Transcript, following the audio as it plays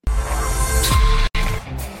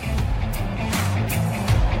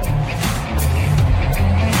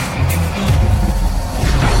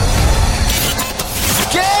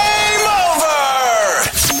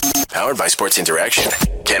Powered by Sports Interaction,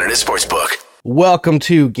 Canada Sportsbook. Welcome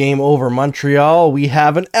to Game Over Montreal. We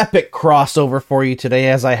have an epic crossover for you today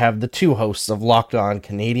as I have the two hosts of Locked On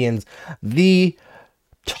Canadiens, the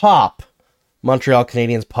top Montreal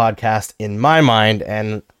Canadiens podcast in my mind,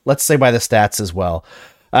 and let's say by the stats as well.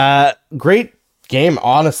 Great game,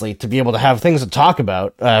 honestly, to be able to have things to talk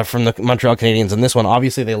about from the Montreal Canadiens in this one.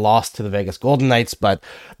 Obviously, they lost to the Vegas Golden Knights, but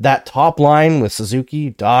that top line with Suzuki,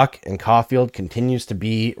 Doc, and Caulfield continues to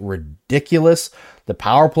be ridiculous. The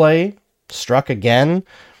power play struck again.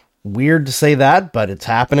 Weird to say that, but it's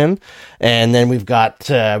happening. And then we got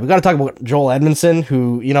to talk about Joel Edmondson,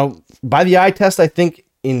 who, by the eye test, I think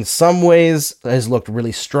in some ways has looked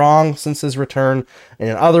really strong since his return, and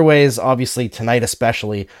in other ways, obviously tonight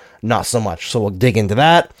especially, not so much. So we'll dig into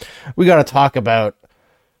that. We got to talk about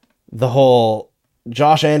the whole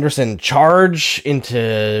Josh Anderson charge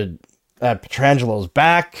into Petrangelo's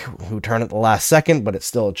back, who turned at the last second, but it's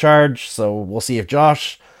still a charge. So we'll see if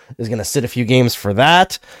Josh is going to sit a few games for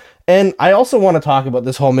that. And I also want to talk about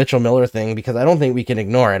this whole Mitchell Miller thing, because I don't think we can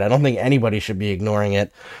ignore it. I don't think anybody should be ignoring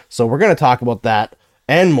it. So we're going to talk about that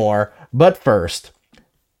and more. But first,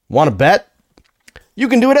 want to bet? You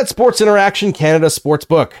can do it at Sports Interaction Canada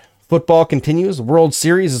Sportsbook. Football continues, the World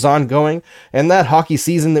Series is ongoing, and that hockey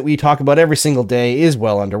season that we talk about every single day is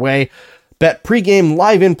well underway. Bet pregame,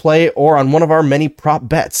 live in play, or on one of our many prop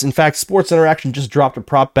bets. In fact, Sports Interaction just dropped a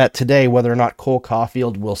prop bet today whether or not Cole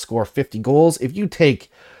Caulfield will score 50 goals. If you take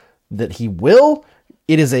that he will,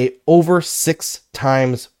 it is a over 6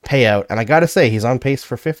 times payout. And I got to say, he's on pace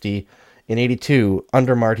for 50 in 82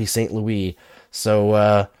 under Marty St. Louis.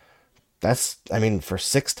 So for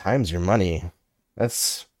 6 times your money,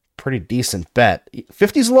 that's pretty decent bet.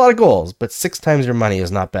 50 is a lot of goals, but 6 times your money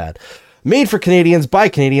is not bad. Made for Canadians by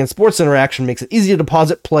Canadians, Sports Interaction makes it easy to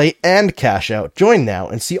deposit, play, and cash out. Join now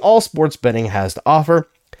and see all sports betting has to offer.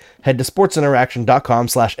 Head to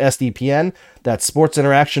sportsinteraction.com/SDPN. That's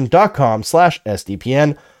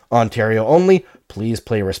sportsinteraction.com/SDPN. Ontario only. Please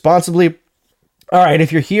play responsibly. All right,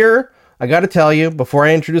 if you're here, I got to tell you, before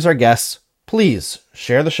I introduce our guests, please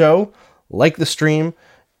share the show, like the stream,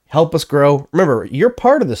 help us grow. Remember, you're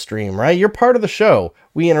part of the stream, right? You're part of the show.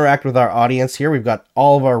 We interact with our audience here. We've got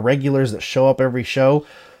all of our regulars that show up every show.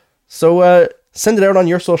 So send it out on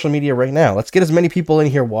your social media right now. Let's get as many people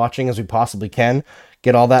in here watching as we possibly can.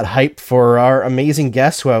 Get all that hype for our amazing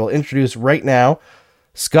guests, who I will introduce right now.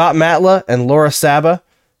 Scott Matla and Laura Saba.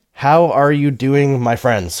 How are you doing, my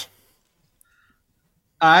friends?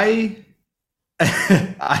 It's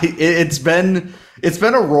been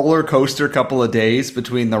a roller coaster couple of days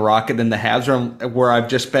between the Rocket and the Habs, where I've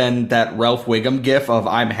just been that Ralph Wiggum gif of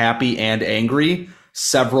I'm happy and angry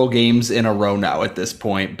several games in a row now at this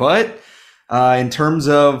point. But in terms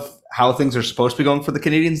of how things are supposed to be going for the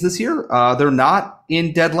Canadiens this year, they're not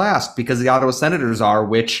in dead last, because the Ottawa Senators are,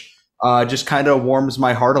 which just kind of warms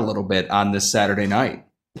my heart a little bit on this Saturday night.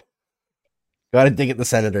 Got to dig at the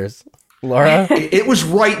Senators. Laura? It was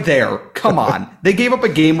right there. Come on. They gave up a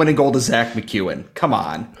game-winning goal to Zach McEwen. Come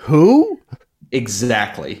on. Who?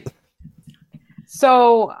 Exactly.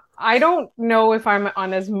 So I don't know if I'm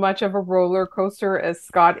on as much of a roller coaster as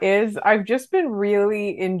Scott is. I've just been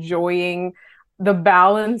really enjoying the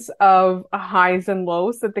balance of highs and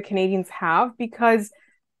lows that the Canadiens have, because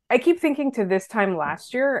I keep thinking to this time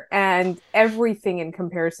last year, and everything in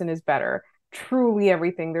comparison is better. Truly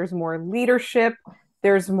everything. There's more leadership.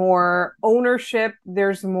 There's more ownership,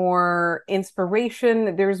 there's more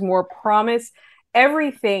inspiration, there's more promise.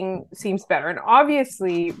 Everything seems better. And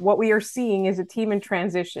obviously, what we are seeing is a team in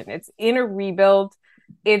transition. It's in a rebuild.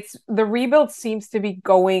 The rebuild seems to be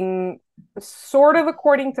going sort of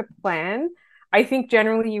according to plan. I think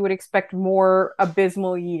generally you would expect more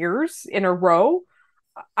abysmal years in a row.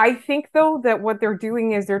 I think, though, that what they're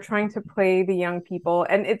doing is they're trying to play the young people.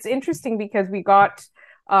 And it's interesting because we got...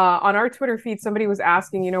 on our Twitter feed, somebody was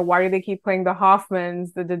asking, why do they keep playing the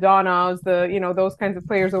Hoffmans, the Dodonovs, those kinds of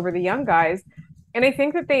players over the young guys? And I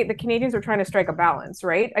think that the Canadiens are trying to strike a balance,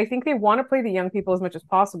 right? I think they want to play the young people as much as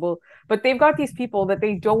possible, but they've got these people that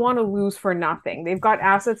they don't want to lose for nothing. They've got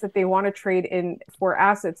assets that they want to trade in for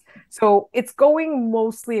assets. So it's going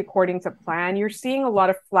mostly according to plan. You're seeing a lot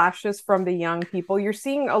of flashes from the young people. You're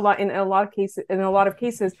seeing in a lot of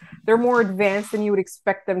cases, they're more advanced than you would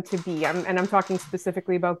expect them to be. I'm talking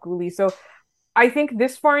specifically about Goulet. So I think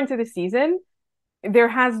this far into the season, there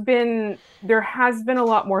has been a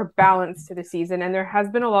lot more balance to the season, and there has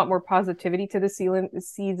been a lot more positivity to the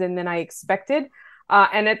season than I expected.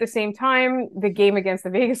 And at the same time, the game against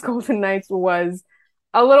the Vegas Golden Knights was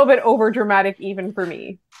a little bit over dramatic even for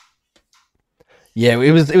me. Yeah,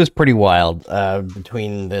 it was pretty wild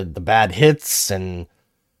between the bad hits and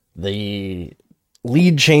the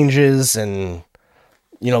lead changes and,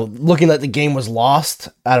 looking like the game was lost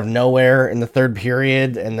out of nowhere in the third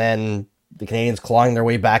period, and then the Canadians clawing their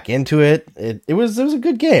way back into it. It was a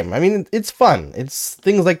good game. I mean, it's fun. It's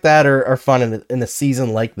things like that are fun in a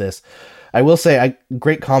season like this. I will say, a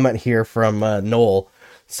great comment here from Noel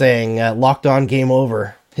saying, "Locked On Game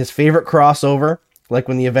Over, his favorite crossover, like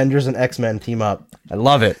when the Avengers and X-Men team up." I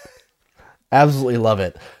love it. Absolutely love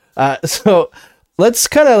it. So let's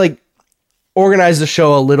kind of organize the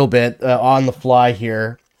show a little bit on the fly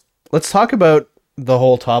here. Let's talk about the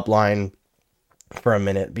whole top line for a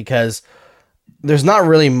minute, because there's not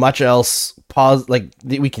really much else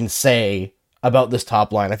that we can say about this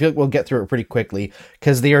top line. I feel like we'll get through it pretty quickly,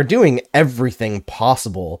 because they are doing everything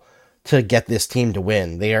possible to get this team to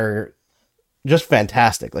win. They are just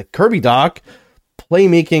fantastic. Like Kirby Dach,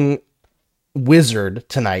 playmaking wizard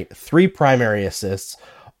tonight, 3 primary assists.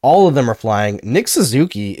 All of them are flying. Nick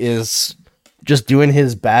Suzuki is just doing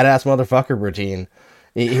his badass motherfucker routine.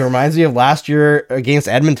 He reminds me of last year against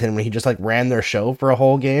Edmonton when he just ran their show for a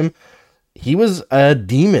whole game. He was a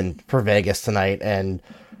demon for Vegas tonight, and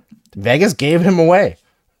Vegas gave him away.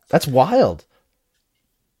 That's wild.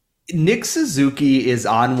 Nick Suzuki is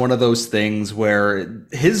on one of those things where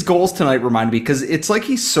his goals tonight remind me, because it's like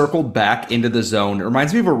he circled back into the zone. It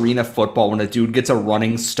reminds me of arena football when a dude gets a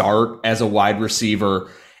running start as a wide receiver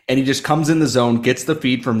and he just comes in the zone, gets the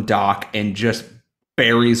feed from Dach, and just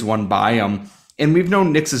buries one by him. And we've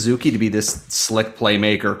known Nick Suzuki to be this slick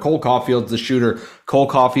playmaker. Cole Caulfield's the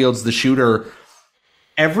shooter.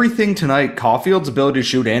 Everything tonight, Caulfield's ability to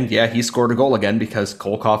shoot, and yeah, he scored a goal again because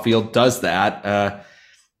Cole Caulfield does that.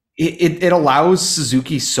 It allows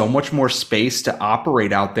Suzuki so much more space to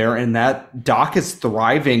operate out there, and that Dach is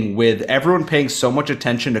thriving with everyone paying so much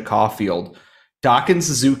attention to Caulfield. Dach and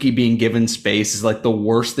Suzuki being given space is the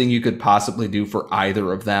worst thing you could possibly do for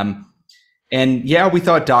either of them. And yeah, we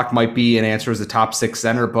thought Dach might be an answer as a top 6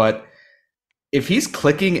 center, but if he's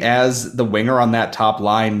clicking as the winger on that top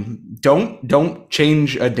line, don't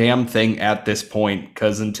change a damn thing at this point,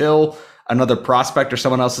 because until another prospect or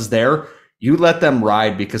someone else is there, you let them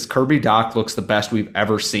ride, because Kirby Dach looks the best we've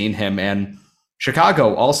ever seen him. And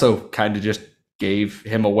Chicago also kind of just gave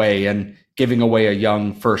him away, and giving away a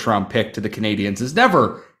young first-round pick to the Canadians is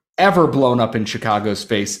never, ever blown up in Chicago's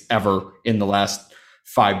face ever in the last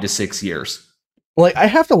 5 to 6 years. I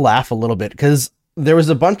have to laugh a little bit, because there was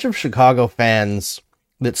a bunch of Chicago fans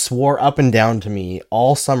that swore up and down to me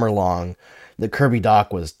all summer long that Kirby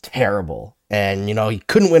Dach was terrible. And, he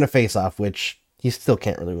couldn't win a faceoff, which he still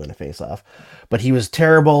can't really win a faceoff. But he was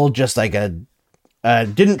terrible, just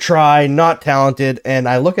didn't try, not talented. And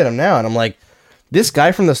I look at him now and I'm like, this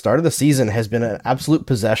guy from the start of the season has been an absolute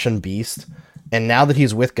possession beast. And now that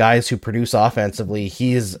he's with guys who produce offensively,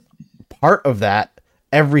 he's part of that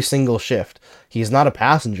every single shift. He's not a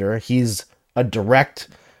passenger. He's a direct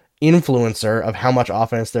influencer of how much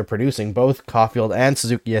offense they're producing. Both Caulfield and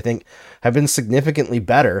Suzuki, I think, have been significantly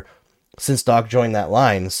better since Dach joined that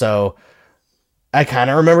line. So I kind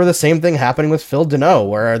of remember the same thing happening with Phil Deneau,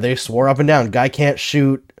 where they swore up and down, guy can't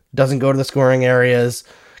shoot, doesn't go to the scoring areas,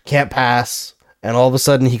 can't pass, and all of a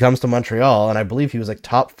sudden he comes to Montreal, and I believe he was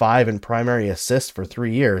top 5 in primary assists for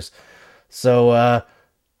 3 years. So,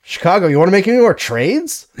 Chicago, you want to make any more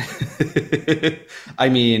trades? I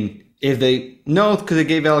mean, because they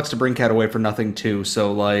gave Alex DeBrincat away for nothing too.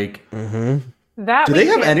 So that do they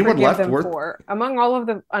have anyone left for? Among all of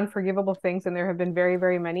the unforgivable things, and there have been very,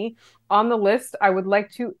 very many on the list, I would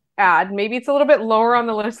like to add, maybe it's a little bit lower on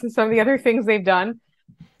the list than some of the other things they've done,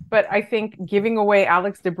 but I think giving away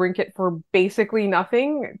Alex DeBrincat for basically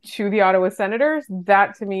nothing to the Ottawa Senators,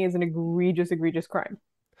 that to me is an egregious crime.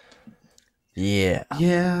 Yeah.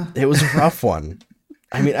 It was a rough one.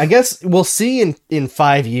 I mean, I guess we'll see in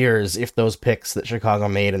 5 years if those picks that Chicago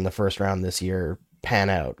made in the first round this year pan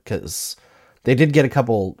out, because they did get a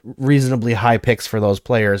couple reasonably high picks for those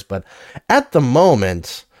players. But at the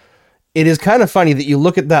moment, it is kind of funny that you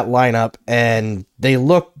look at that lineup and they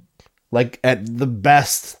look like at the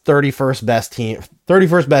 31st best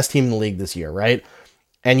team in the league this year, right?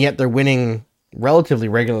 And yet they're winning relatively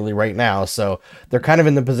regularly right now, so they're kind of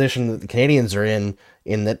in the position that the Canadians are in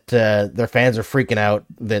that their fans are freaking out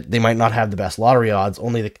that they might not have the best lottery odds.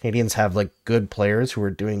 Only the Canadians have good players who are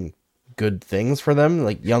doing good things for them,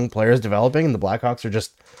 young players developing, and the Blackhawks are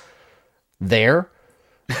just there.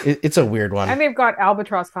 It's a weird one. And they've got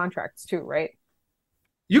albatross contracts too, right?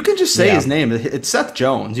 You can just say his name. It's Seth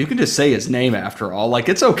Jones. You can just say his name after all.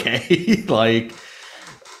 It's okay.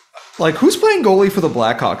 Like, who's playing goalie for the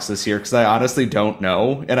Blackhawks this year? Because I honestly don't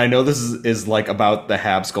know. And I know this is like about the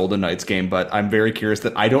Habs Golden Knights game, but I'm very curious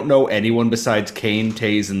that I don't know anyone besides Kane,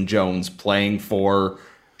 Taves, and Jones playing for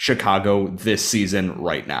Chicago this season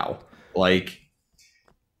right now. Like,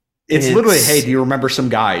 it's literally, hey, do you remember some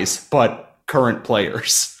guys? But current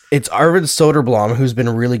players. It's Arvid Soderblom, who's been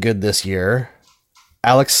really good this year,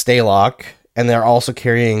 Alex Stalock, and they're also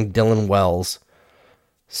carrying Dylan Wells.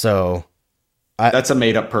 So that's a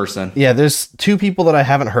made-up person. Yeah, there's two people that I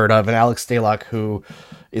haven't heard of, and Alex Stalock, who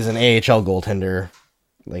is an AHL goaltender,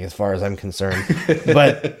 like as far as I'm concerned.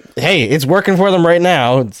 But hey, it's working for them right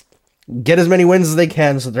now. Get as many wins as they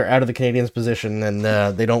can so they're out of the Canadiens' position and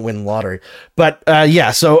they don't win the lottery. But yeah,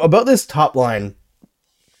 so about this top line,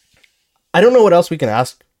 I don't know what else we can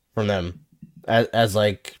ask from them as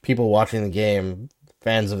like people watching the game,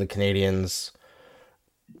 fans of the Canadiens.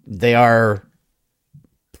 They are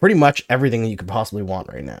pretty much everything that you could possibly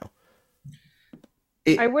want right now.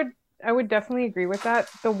 I would definitely agree with that.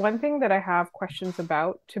 The one thing that I have questions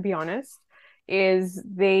about, to be honest, is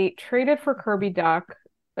they traded for Kirby Dach,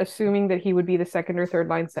 assuming that he would be the second or third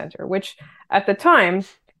line center, which at the time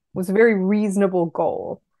was a very reasonable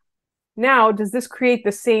goal. Now, does this create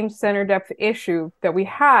the same center depth issue that we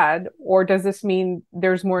had, or does this mean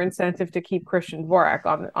there's more incentive to keep Christian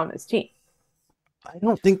Dvorak on this team? I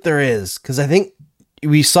don't think there is, because I think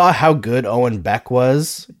we saw how good Owen Beck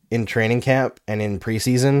was in training camp and in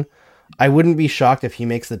preseason. I wouldn't be shocked if he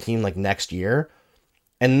makes the team like next year.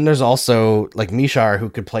 And then there's also like Mishar, who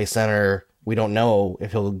could play center. We don't know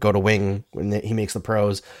if he'll go to wing when he makes the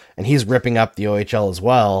pros, and he's ripping up the OHL as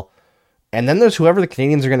well. And then there's whoever the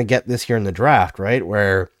Canadiens are going to get this year in the draft, right?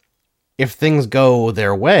 Where if things go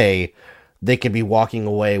their way, they could be walking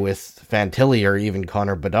away with Fantilli or even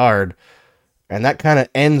Connor Bedard. And that kind of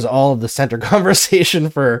ends all of the center conversation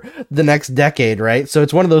for the next decade, right? So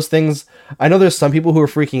it's one of those things. I know there's some people who are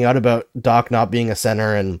freaking out about Dach not being a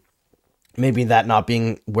center and maybe that not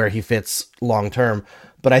being where he fits long term.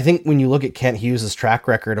 But I think when you look at Kent Hughes' track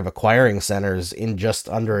record of acquiring centers in just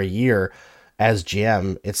under a year as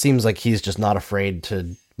GM, it seems like he's just not afraid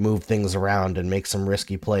to move things around and make some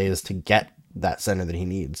risky plays to get that center that he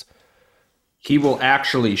needs. He will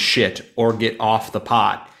actually shit or get off the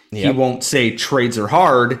pot. Yep. He won't say trades are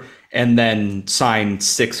hard and then sign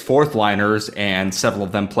 6 fourth-liners and several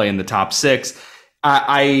of them play in the top 6.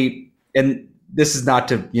 And this is not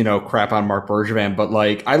to, crap on Mark Bergevin, but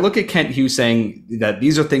like I look at Kent Hughes saying that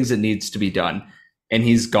these are things that needs to be done. And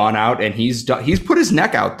he's gone out and he's put his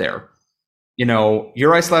neck out there. Juraj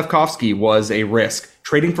Slafkovsky was a risk.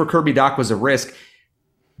 Trading for Kirby Dach was a risk,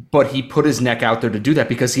 but he put his neck out there to do that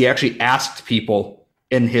because he actually asked people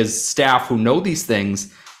in his staff who know these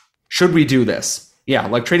things, should we do this? Yeah,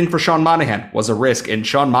 like trading for Sean Monahan was a risk, and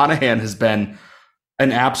Sean Monahan has been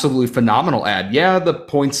an absolutely phenomenal ad. Yeah, the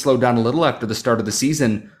points slowed down a little after the start of the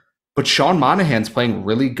season, but Sean Monahan's playing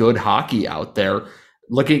really good hockey out there.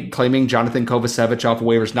 Claiming Jonathan Kovacevic off of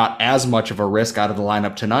waivers, not as much of a risk out of the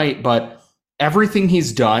lineup tonight, but everything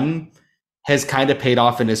he's done has kind of paid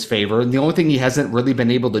off in his favor. And the only thing he hasn't really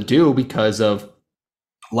been able to do because of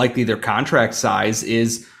likely their contract size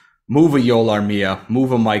is move a Yoel Armia,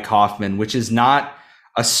 move a Mike Hoffman, which is not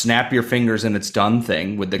a snap your fingers and it's done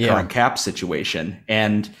thing with the current cap situation.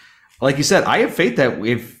 And like you said, I have faith that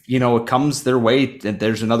if, it comes their way and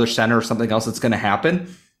there's another center or something else that's going to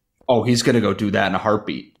happen, he's going to go do that in a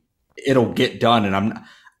heartbeat. It'll get done. And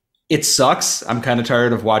it sucks. I'm kind of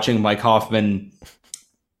tired of watching Mike Hoffman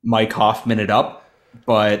it up,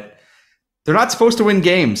 but they're not supposed to win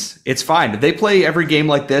games. It's fine. If they play every game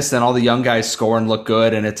like this, then all the young guys score and look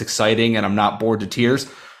good and it's exciting and I'm not bored to tears.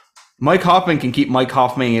 Mike Hoffman can keep Mike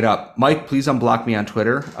Hoffman it up. Mike, please unblock me on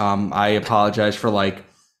Twitter. I apologize for like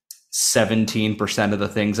 17% of the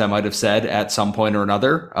things I might have said at some point or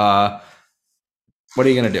another. What are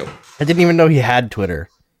you going to do? I didn't even know he had Twitter.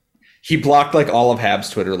 He blocked like all of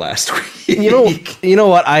Habs Twitter last week. You know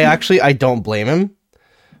what? I don't blame him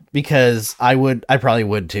because I probably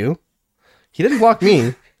would too. He didn't block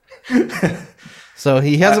me. So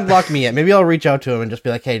he hasn't blocked me yet. Maybe I'll reach out to him and just be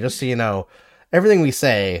like, hey, just so you know, everything we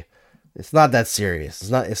say, it's not that serious.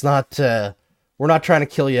 It's not, we're not trying to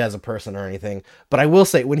kill you as a person or anything. But I will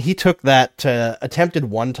say, when he took that attempted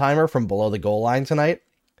one-timer from below the goal line tonight,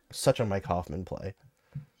 such a Mike Hoffman play.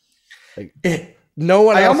 Like, no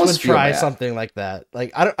one else would try something like that.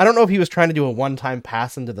 Like, I don't know if he was trying to do a one-time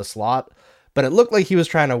pass into the slot, but it looked like he was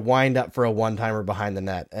trying to wind up for a one-timer behind the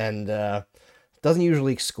net. And, doesn't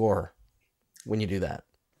usually score when you do that.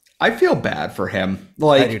 I feel bad for him.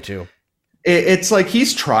 Like, I do too. It's like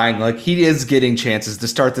he's trying. Like, he is getting chances to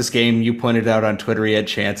start this game. You pointed out on Twitter he had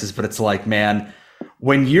chances, but it's like, man,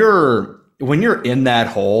 when you're in that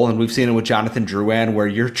hole, and we've seen it with Jonathan Drouin, where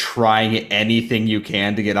you're trying anything you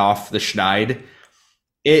can to get off the schneid,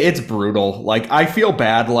 it's brutal. Like, I feel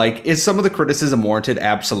bad. Like, is some of the criticism warranted?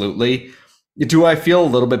 Absolutely. Do I feel a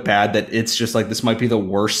little bit bad that it's just like this might be the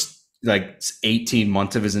worst, like, 18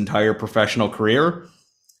 months of his entire professional career?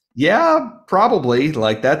 Yeah, probably.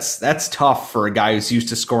 Like, that's tough for a guy who's used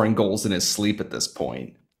to scoring goals in his sleep at this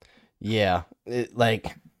point. Yeah.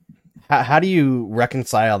 How do you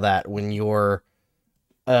reconcile that when you're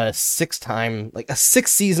a 6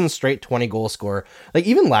 season straight 20 goal scorer? Like,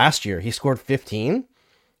 even last year, he scored 15.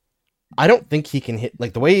 I don't think he can hit,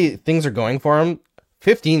 like, the way things are going for him,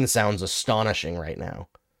 15 sounds astonishing right now.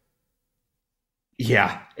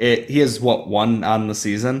 Yeah, he has one on the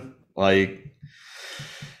season. Like,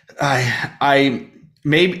 I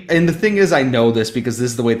maybe, and the thing is, I know this because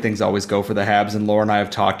this is the way things always go for the Habs, and Laura and I have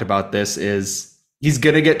talked about this, is he's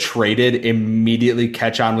going to get traded, immediately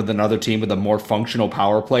catch on with another team with a more functional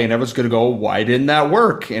power play, and everyone's going to go, why didn't that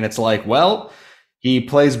work? And it's like, well, he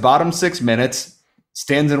plays bottom 6 minutes,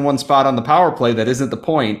 stands in one spot on the power play that isn't the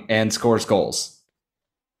point, and scores goals.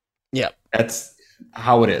 Yeah. That's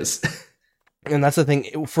how it is. And that's the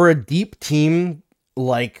thing. For a deep team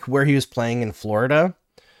like where he was playing in Florida,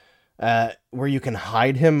 where you can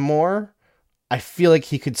hide him more, I feel like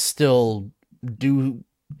he could still do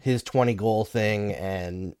his 20 goal thing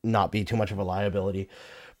and not be too much of a liability.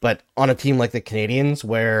 But on a team like the Canadiens,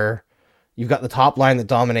 where you've got the top line that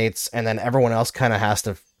dominates and then everyone else kind of has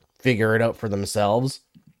to figure it out for themselves,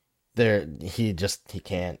 he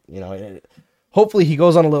can't, hopefully he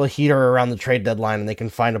goes on a little heater around the trade deadline and they can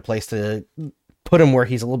find a place to put him where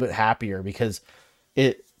he's a little bit happier, because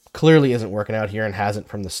it clearly isn't working out here and hasn't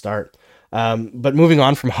from the start. But moving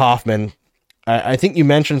on from Hoffman, I think you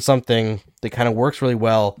mentioned something that kind of works really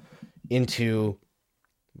well into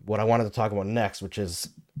what I wanted to talk about next, which is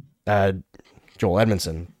Joel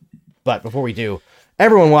Edmondson. But before we do,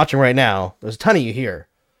 everyone watching right now, there's a ton of you here.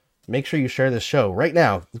 Make sure you share this show right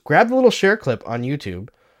now. Grab the little share clip on YouTube.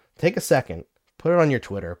 Take a second. Put it on your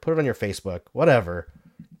Twitter. Put it on your Facebook. Whatever.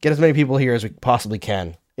 Get as many people here as we possibly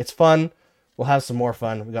can. It's fun. We'll have some more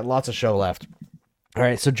fun. We've got lots of show left. All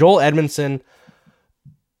right, so Joel Edmondson,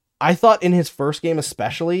 I thought in his first game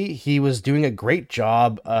especially, he was doing a great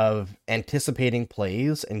job of anticipating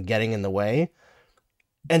plays and getting in the way.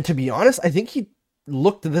 And to be honest, I think he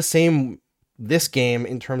looked the same this game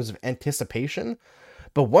in terms of anticipation.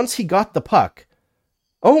 But once he got the puck,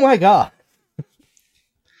 oh my God.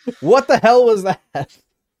 What the hell was that?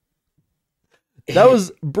 That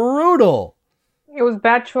was brutal. It was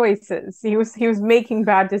bad choices. He was making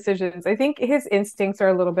bad decisions. I think his instincts are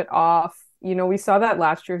a little bit off. We saw that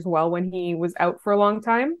last year as well when he was out for a long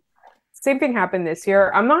time. Same thing happened this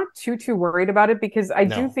year. I'm not too worried about it because I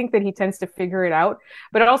do think that he tends to figure it out.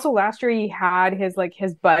 But also last year he had his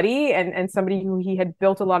buddy and somebody who he had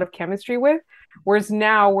built a lot of chemistry with. Whereas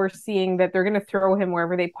now we're seeing that they're going to throw him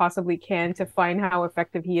wherever they possibly can to find how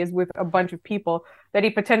effective he is with a bunch of people that he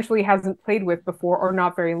potentially hasn't played with before or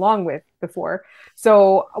not very long with before.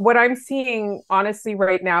 So what I'm seeing honestly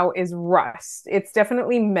right now is rust. It's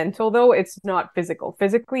definitely mental though. It's not physical.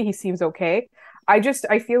 Physically, he seems okay.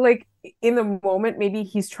 I feel like in the moment, maybe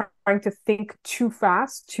he's trying to think too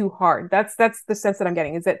fast, too hard. That's the sense that I'm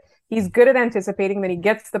getting, is that he's good at anticipating, then he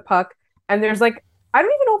gets the puck and there's I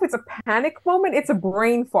don't even know if it's a panic moment. It's a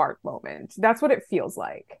brain fart moment. That's what it feels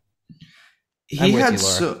like. He had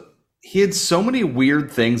so many weird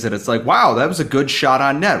things that it's like, wow, that was a good shot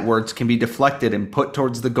on net where it can be deflected and put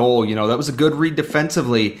towards the goal. That was a good read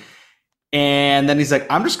defensively. And then he's like,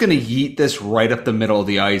 I'm just going to yeet this right up the middle of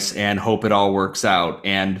the ice and hope it all works out.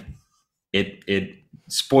 And it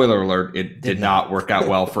spoiler alert, it did not work out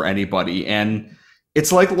well for anybody. And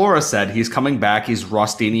it's like Laura said, he's coming back, he's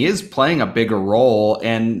rusty, and he is playing a bigger role.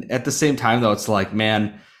 And at the same time, though, it's like,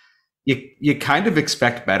 man, you kind of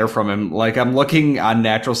expect better from him. Like, I'm looking on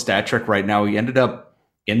Natural Stat Trick right now. He ended up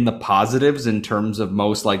in the positives in terms of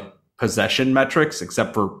most possession metrics,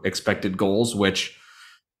 except for expected goals, which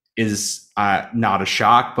is not a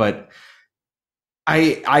shock. But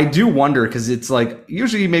I do wonder, because it's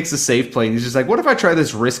usually he makes a safe play and he's just like, what if I try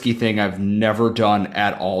this risky thing I've never done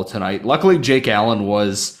at all tonight? Luckily, Jake Allen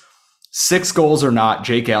was 6 goals or not.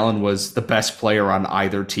 Jake Allen was the best player on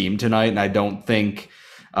either team tonight. And I don't think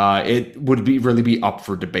it would really be up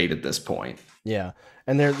for debate at this point. Yeah.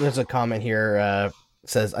 And there's a comment here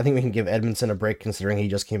says, I think we can give Edmondson a break considering he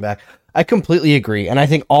just came back. I completely agree. And I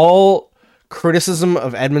think all criticism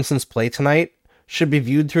of Edmondson's play tonight should be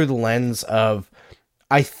viewed through the lens of,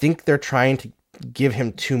 I think they're trying to give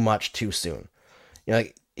him too much too soon.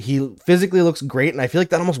 he physically looks great, and I feel like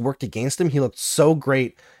that almost worked against him. He looked so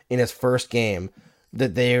great in his first game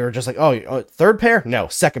that they were just like, oh, third pair? No,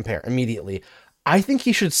 second pair immediately. I think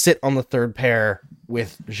he should sit on the third pair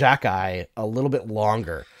with Xhekaj a little bit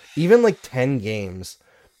longer, even like 10 games,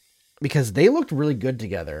 because they looked really good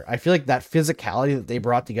together. I feel like that physicality that they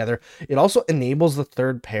brought together, it also enables the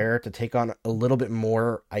third pair to take on a little bit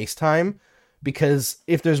more ice time, because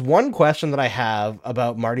if there's one question that I have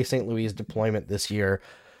about Marty St. Louis' deployment this year,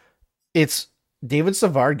 it's David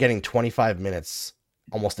Savard getting 25 minutes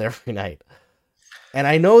almost every night. And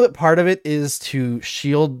I know that part of it is to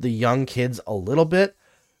shield the young kids a little bit,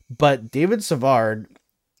 but David Savard,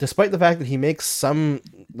 despite the fact that he makes some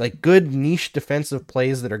like good niche defensive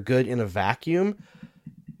plays that are good in a vacuum,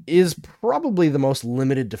 is probably the most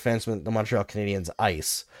limited defenseman the Montreal Canadiens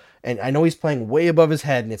ice. And I know he's playing way above his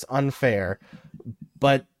head and it's unfair,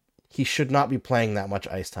 but he should not be playing that much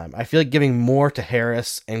ice time. I feel like giving more to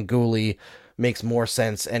Harris and Guhle makes more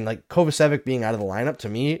sense. And like Kovacevic being out of the lineup, to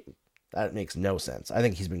me, that makes no sense. I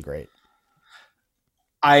think he's been great.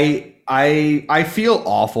 I feel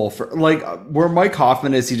awful for like where Mike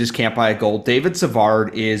Hoffman is. He just can't buy a goal. David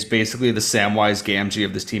Savard is basically the Samwise Gamgee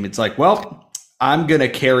of this team. It's like, well, I'm going to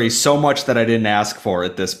carry so much that I didn't ask for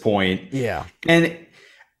at this point. Yeah. And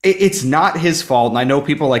it's not his fault. And I know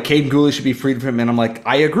people like Caden Guhle should be freed from him. And I'm like,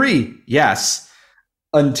 I agree. Yes.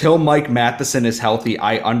 Until Mike Matheson is healthy,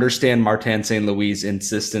 I understand Martin St. Louis'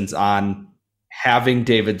 insistence on having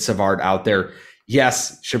David Savard out there.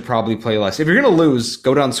 Yes, should probably play less. If you're going to lose,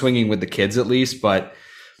 go down swinging with the kids at least. But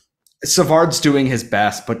Savard's doing his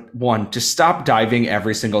best. But one, just stop diving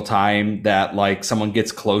every single time that like someone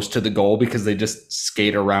gets close to the goal, because they just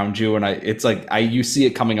skate around you. And it's like you see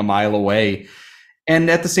it coming a mile away. And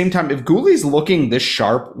at the same time, if Goule's looking this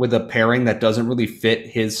sharp with a pairing that doesn't really fit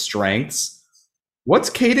his strengths, what's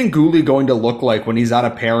Caden Guhle going to look like when he's on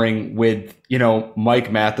a pairing with,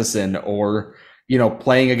 Mike Matheson, or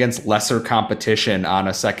playing against lesser competition on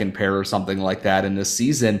a second pair or something like that in this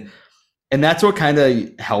season? And that's what kind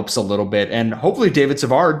of helps a little bit. And hopefully David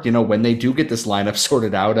Savard, when they do get this lineup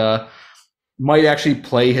sorted out, might actually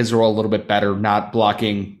play his role a little bit better, not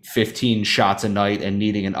blocking 15 shots a night and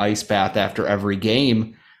needing an ice bath after every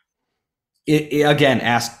game. It again,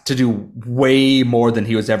 asked to do way more than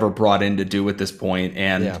he was ever brought in to do at this point.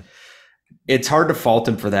 And it's hard to fault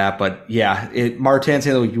him for that, but yeah, Martin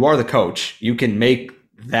St. Louis, you are the coach. You can make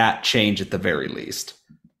that change at the very least.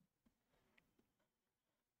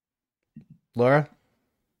 Laura?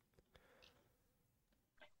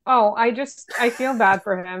 Oh, I feel bad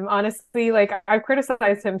for him. Honestly, like I've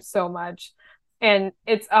criticized him so much, and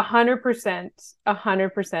it's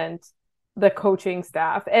 100% the coaching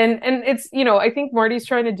staff. And it's, I think Marty's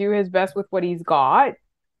trying to do his best with what he's got.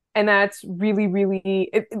 And that's really, really,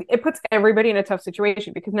 it puts everybody in a tough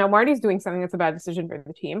situation, because now Marty's doing something that's a bad decision for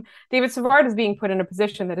the team. David Savard is being put in a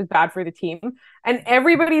position that is bad for the team, and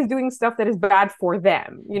everybody's doing stuff that is bad for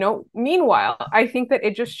them. Meanwhile, I think that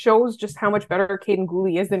it just shows just how much better Caden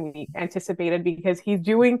Guhle is than we anticipated, because he's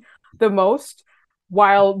doing the most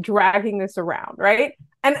while dragging this around, right?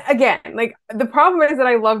 And again, like the problem is that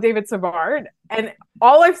I love David Savard, and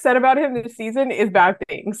all I've said about him this season is bad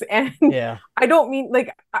things. And I don't mean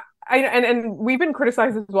like and we've been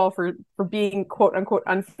criticized as well for being quote unquote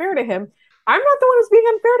unfair to him. I'm not the one who's being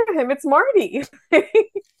unfair to him. It's Marty.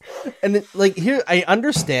 And like here, I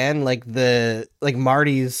understand like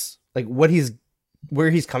Marty's like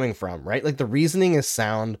where he's coming from, right? Like the reasoning is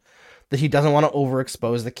sound, that he doesn't want to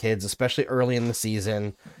overexpose the kids, especially early in the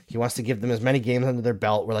season. He wants to give them as many games under their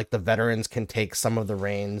belt where like the veterans can take some of the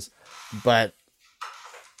reins. But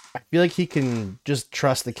I feel like he can just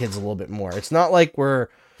trust the kids a little bit more. It's not like we're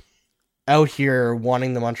out here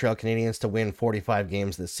wanting the Montreal Canadiens to win 45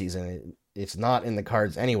 games this season. It's not in the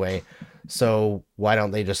cards anyway. So why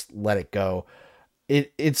don't they just let it go?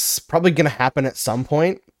 It's probably going to happen at some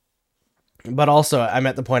point. But also I'm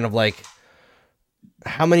at the point of like,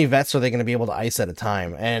 how many vets are they going to be able to ice at a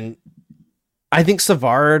time? And I think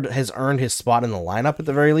Savard has earned his spot in the lineup at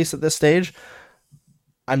the very least at this stage.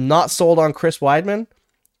 I'm not sold on Chris Weidman.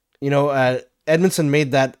 Edmondson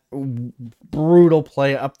made that brutal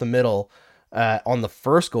play up the middle on the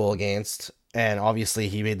first goal against, and obviously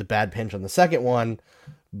he made the bad pinch on the second one.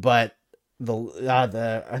 But I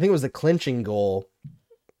think it was the clinching goal.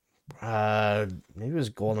 Maybe it was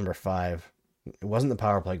goal number 5. It wasn't the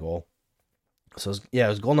power play goal. So it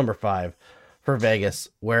was goal number 5 for Vegas,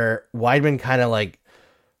 where Weidman kind of like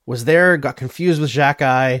was there, got confused with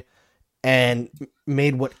Xhekaj, and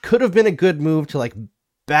made what could have been a good move to like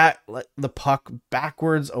bat the puck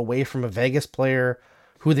backwards away from a Vegas player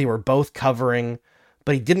who they were both covering. But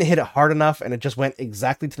but he didn't hit it hard enough, and it just went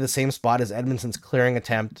exactly to the same spot as Edmonton's clearing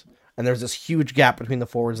attempt. And there's this huge gap between the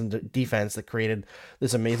forwards and defense that created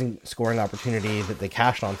this amazing scoring opportunity that they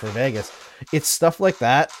cashed on for Vegas. It's stuff like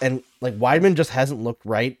that. And like Wideman just hasn't looked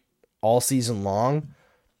right all season long.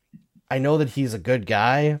 I know that he's a good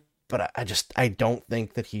guy, but I don't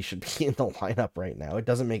think that he should be in the lineup right now. It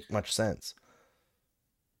doesn't make much sense.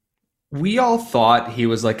 We all thought he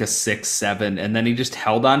was like a 6-7, and then he just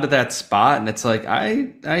held on to that spot. And it's like,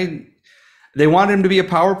 they want him to be a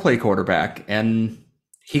power play quarterback, and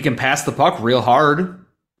he can pass the puck real hard.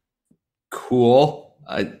 Cool.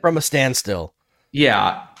 From a standstill.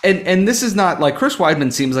 Yeah. And this is not like Chris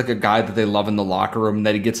Weidman seems like a guy that they love in the locker room,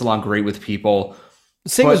 that he gets along great with people.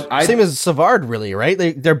 Same as Savard, really, right?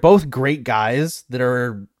 They're both great guys that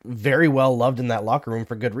are very well loved in that locker room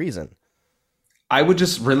for good reason. I would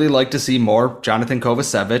just really like to see more Jonathan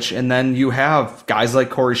Kovacevic. And then you have guys like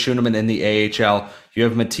Corey Schoeneman in the AHL. You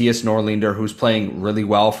have Matthias Norlinder, who's playing really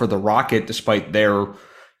well for the Rocket despite their,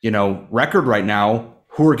 record right now,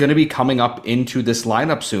 who are going to be coming up into this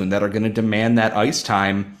lineup soon, that are going to demand that ice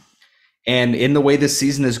time. And in the way this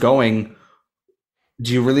season is going,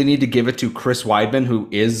 do you really need to give it to Chris Weidman, who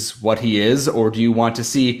is what he is? Or do you want to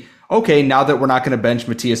see, okay, now that we're not going to bench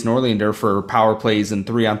Matthias Norlinder for power plays and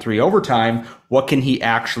 3-on-3 overtime, what can he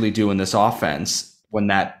actually do in this offense when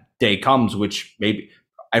that day comes? Which maybe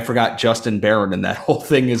I forgot Justin Barron in that whole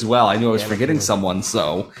thing as well. I knew I was forgetting someone.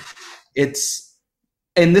 So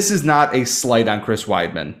and this is not a slight on Chris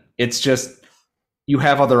Weidman. It's just you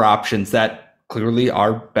have other options that clearly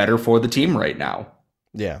are better for the team right now.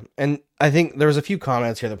 Yeah, and I think there's a few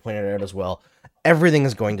comments here that pointed out as well. Everything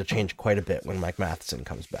is going to change quite a bit when Mike Matheson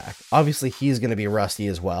comes back. Obviously, he's going to be rusty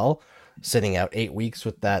as well, sitting out 8 weeks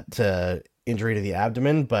with that injury to the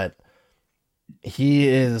abdomen, but he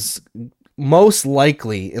is most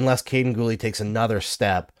likely, unless Caden Gooley takes another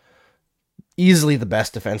step, easily the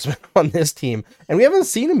best defenseman on this team. And we haven't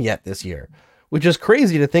seen him yet this year, which is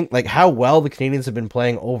crazy to think like how well the Canadiens have been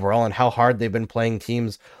playing overall and how hard they've been playing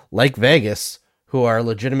teams like Vegas, who are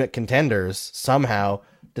legitimate contenders somehow,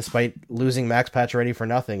 despite losing Max Pacioretty for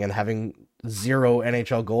nothing and having 0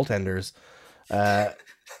 NHL goaltenders.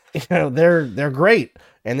 They're great.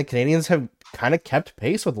 And the Canadiens have kind of kept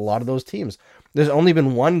pace with a lot of those teams. There's only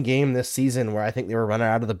been one game this season where I think they were running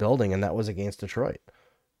out of the building, and that was against Detroit.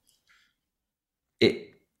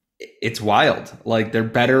 It's wild. Like, they're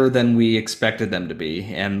better than we expected them to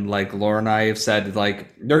be. And like Laura and I have said,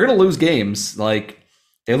 like, they're going to lose games. Like,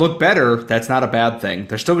 they look better. That's not a bad thing.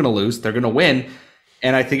 They're still going to lose. They're going to win.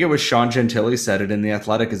 And I think it was Sean Gentili said it in The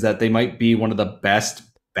Athletic, is that they might be one of the best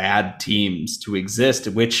bad teams to exist,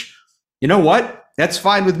 which, you know what? That's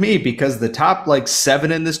fine with me, because the top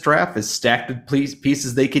 7 in this draft is stacked with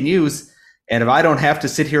pieces they can use. And if I don't have to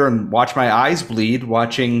sit here and watch my eyes bleed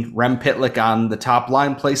watching Rem Pitlick on the top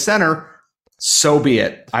line play center, so be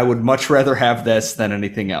it. I would much rather have this than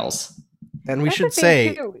anything else. And we should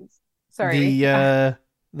say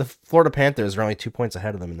the Florida Panthers are only 2 points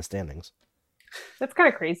ahead of them in the standings. That's kind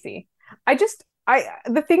of crazy.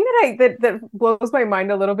 The thing that blows my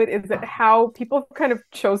mind a little bit is that how people have kind of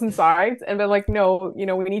chosen sides and been like, no, we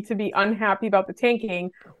need to be unhappy about the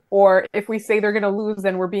tanking, or if we say they're going to lose,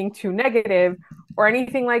 then we're being too negative, or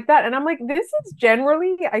anything like that. And I'm like, this is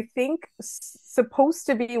generally, I think, supposed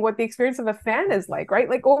to be what the experience of a fan is like, right?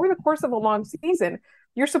 Like, over the course of a long season,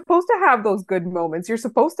 you're supposed to have those good moments. You're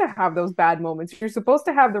supposed to have those bad moments. You're supposed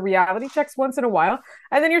to have the reality checks once in a while.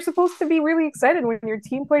 And then you're supposed to be really excited when your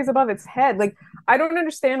team plays above its head. Like, I don't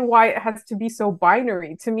understand why it has to be so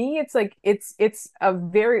binary. To me, it's like, it's a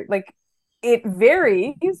very, it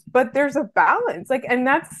varies, but there's a balance. And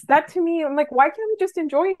that to me, I'm like, why can't we just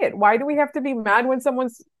enjoy it? Why do we have to be mad when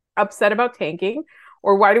someone's upset about tanking?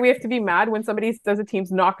 Or why do we have to be mad when somebody says a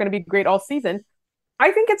team's not going to be great all season?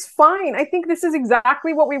 I think it's fine. I think this is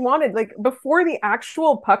exactly what we wanted. Like, before the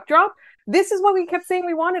actual puck drop, this is what we kept saying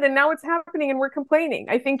we wanted, and now it's happening and we're complaining.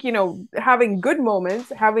 I think, having good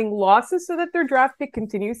moments, having losses so that their draft pick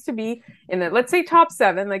continues to be in the, let's say, top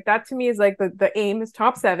 7, like that to me is like the aim is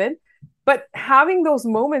top 7. But having those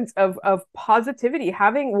moments of positivity,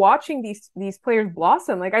 watching these players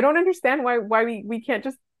blossom, like, I don't understand why we can't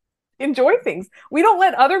just enjoy things. We don't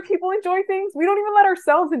let other people enjoy things. We don't even let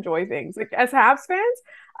ourselves enjoy things. Like, as Habs fans,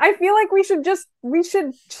 I feel like we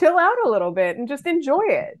should chill out a little bit and just enjoy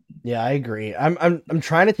it. Yeah, I agree. I'm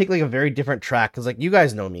trying to take a very different track, because you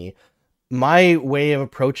guys know me. My way of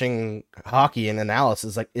approaching hockey and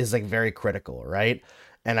analysis is very critical, right?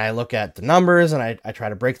 And I look at the numbers and I try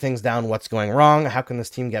to break things down. What's going wrong? How can this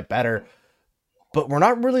team get better? But we're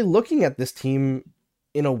not really looking at this team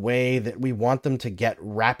in a way that we want them to get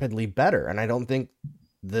rapidly better. And I don't think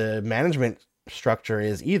the management structure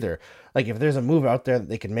is either. Like, if there's a move out there that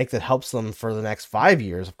they can make that helps them for the next 5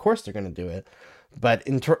 years, of course they're going to do it. But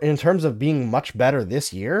in terms of being much better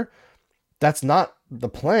this year, that's not the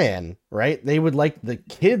plan, right? They would like the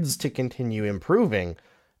kids to continue improving,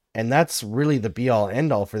 and that's really the be-all,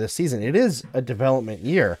 end-all for this season. It is a development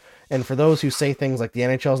year, and for those who say things like the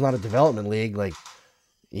NHL is not a development league, like,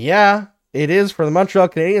 yeah, it is for the Montreal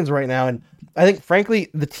Canadiens right now. And I think, frankly,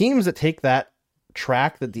 the teams that take that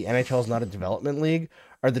track that the NHL is not a development league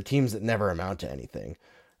are the teams that never amount to anything,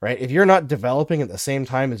 right? If you're not developing at the same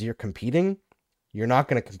time as you're competing, you're not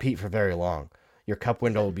going to compete for very long. Your cup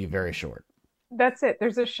window will be very short. That's it.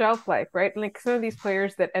 There's a shelf life, right? Like, some of these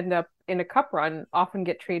players that end up in a cup run often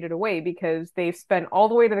get traded away because they've spent all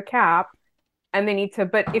the way to the cap and they need to.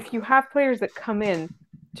 But if you have players that come in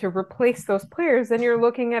to replace those players, then you're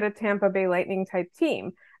looking at a Tampa Bay Lightning type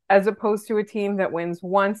team, as opposed to a team that wins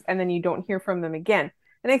once and then you don't hear from them again.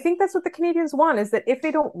 And I think that's what the Canadiens want, is that if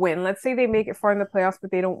they don't win, let's say they make it far in the playoffs,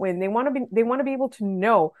 but they don't win, they want to be able to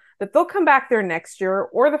know that they'll come back there next year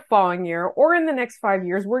or the following year or in the next 5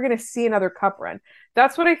 years, we're going to see another cup run.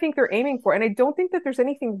 That's what I think they're aiming for. And I don't think that there's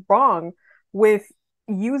anything wrong with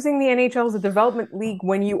using the NHL as a development league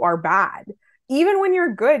when you are bad. Even when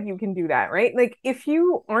you're good, you can do that, right? Like, if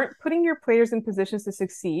you aren't putting your players in positions to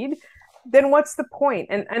succeed, then what's the point?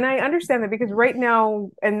 And I understand that, because right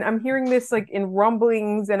now, and I'm hearing this like in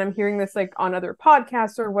rumblings, and I'm hearing this like on other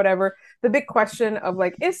podcasts or whatever, the big question of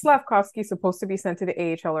like, is Slavkovsky supposed to be sent to the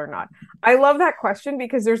AHL or not? I love that question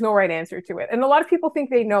because there's no right answer to it. And a lot of people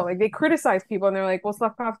think they know, like they criticize people and they're like, well,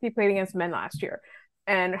 Slavkovsky played against men last year,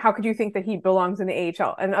 and how could you think that he belongs in the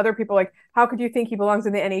AHL? And other people like, how could you think he belongs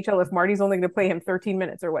in the NHL if Marty's only going to play him 13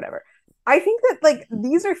 minutes or whatever? I think that like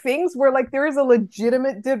these are things where like there is a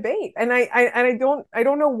legitimate debate, and I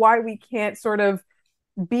don't know why we can't sort of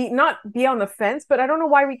not be on the fence, but I don't know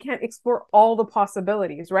why we can't explore all the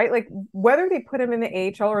possibilities, right? Like, whether they put him in the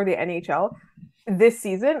AHL or the NHL this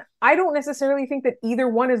season, I don't necessarily think that either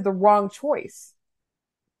one is the wrong choice.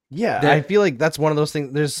 Yeah, I feel like that's one of those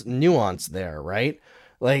things. There's nuance there, right?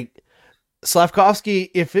 Like,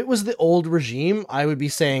 Slavkovsky, if it was the old regime, I would be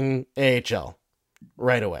saying AHL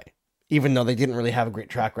right away, even though they didn't really have a great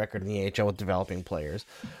track record in the AHL with developing players.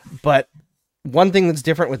 But one thing that's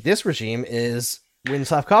different with this regime is when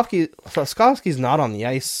Slavkovsky's not on the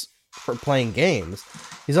ice for playing games,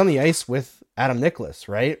 he's on the ice with Adam Nicholas,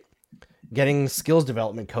 right? Getting skills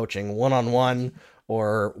development coaching, 1-on-1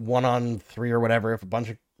 or 1-on-3 or whatever. If a bunch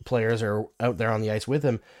of players are out there on the ice with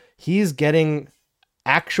him, he's getting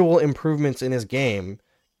actual improvements in his game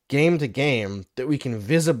to game, that we can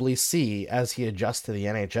visibly see as he adjusts to the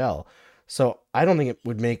NHL. So I don't think it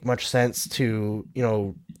would make much sense to,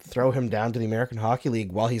 throw him down to the American Hockey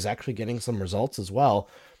League while he's actually getting some results as well.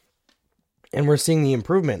 And we're seeing the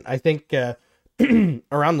improvement. I think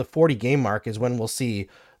around the 40 game mark is when we'll see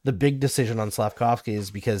the big decision on Slavkovsky, is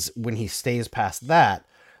because when he stays past that,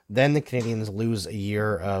 then the Canadiens lose a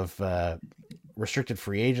year of restricted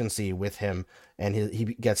free agency with him, and he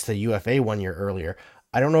gets to UFA 1 year earlier.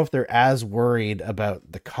 I don't know if they're as worried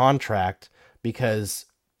about the contract, because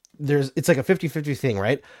it's like a 50-50 thing,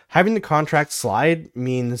 right? Having the contract slide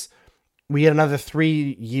means we get another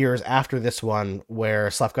 3 years after this one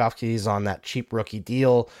where Slavkovsky's on that cheap rookie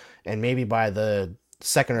deal, and maybe by the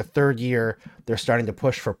second or third year, they're starting to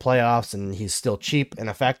push for playoffs and he's still cheap and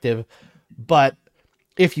effective. But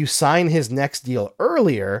if you sign his next deal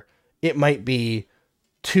earlier, it might be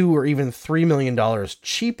 $2 or even $3 million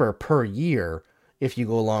cheaper per year if you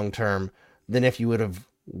go long term than if you would have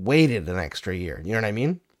waited an extra year. You know what I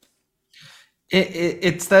mean?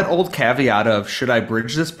 It's that old caveat of, should I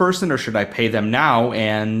bridge this person or should I pay them now?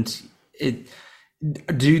 And it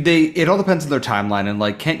all depends on their timeline. And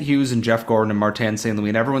like Kent Hughes and Jeff Gordon and Martin St. Louis,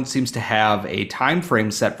 and everyone seems to have a time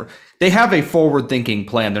frame set for. They have a forward thinking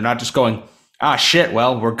plan. They're not just going, shit,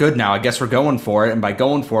 well, we're good now, I guess we're going for it. And by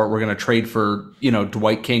going for it, we're going to trade for,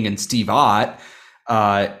 Dwight King and Steve Ott.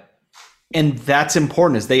 And that's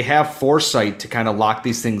important, is they have foresight to kind of lock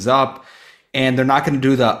these things up. And they're not going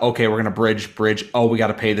to do okay, we're going to bridge. Oh, we got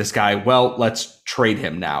to pay this guy. Well, let's trade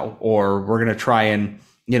him now. Or we're going to try and,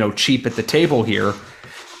 cheap at the table here.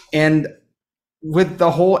 And with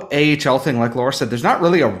the whole AHL thing, like Laura said, there's not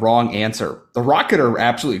really a wrong answer. The Rocket are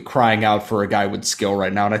absolutely crying out for a guy with skill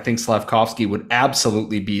right now. And I think Slavkovsky would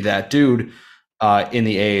absolutely be that dude in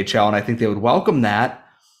the AHL. And I think they would welcome that.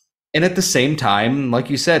 And at the same time, like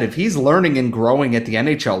you said, if he's learning and growing at the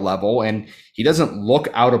NHL level and he doesn't look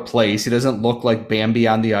out of place, he doesn't look like Bambi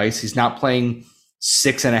on the ice, he's not playing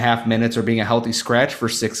 6.5 minutes or being a healthy scratch for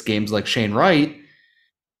 6 games like Shane Wright,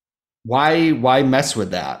 why mess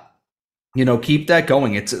with that? Keep that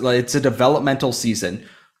going. It's a developmental season.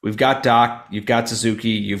 We've got Doc, you've got Suzuki,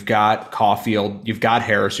 you've got Caulfield, you've got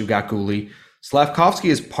Harris, you've got Gooley. Slavkovsky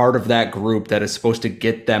is part of that group that is supposed to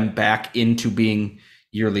get them back into being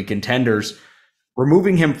yearly contenders.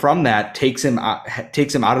 Removing him from that takes him out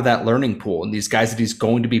of that learning pool, and these guys that he's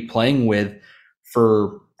going to be playing with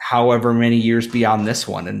for however many years beyond this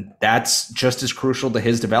one. And that's just as crucial to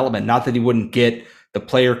his development. Not that he wouldn't get the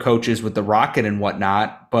player coaches with the Rocket and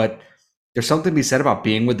whatnot, but there's something to be said about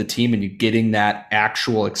being with the team and you getting that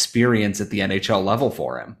actual experience at the NHL level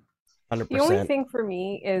for him. 100%. The only thing for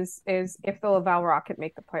me is if the Laval Rocket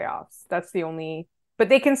make the playoffs. That's the only. But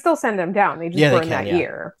they can still send him down. They just burn that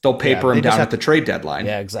year. They'll paper him down at the trade deadline.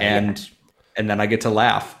 Yeah, exactly. And then I get to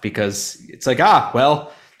laugh because it's like,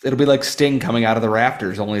 well, it'll be like Sting coming out of the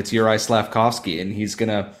rafters, only it's Uri Slavkovsky, and he's going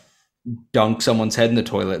to dunk someone's head in the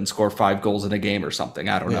toilet and score 5 goals in a game or something.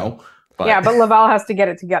 I don't know. But Laval has to get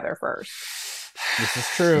it together first. This is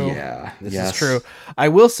true. Yeah. This is true. I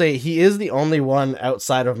will say he is the only one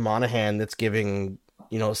outside of Monahan that's giving,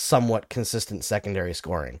 somewhat consistent secondary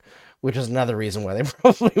scoring, which is another reason why they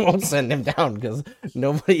probably won't send him down, because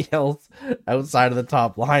nobody else outside of the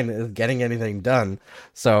top line is getting anything done.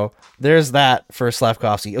 So there's that for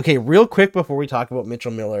Slavkovsky. Okay, real quick before we talk about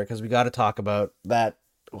Mitchell Miller, because we got to talk about that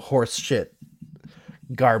horse shit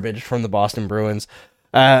garbage from the Boston Bruins.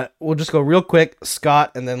 We'll just go real quick,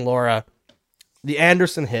 Scott and then Laura. The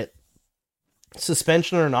Anderson hit,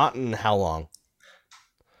 suspension or not, and how long?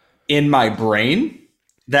 In my brain,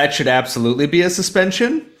 that should absolutely be a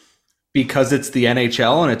suspension because it's the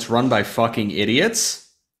NHL and it's run by fucking idiots.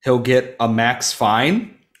 He'll get a max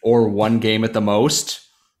fine or 1 game at the most.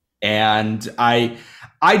 And I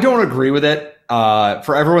don't agree with it.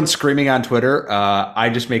 For everyone screaming on Twitter, I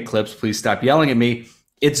just make clips. Please stop yelling at me.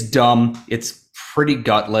 It's dumb. It's pretty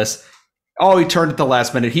gutless. Oh, he turned at the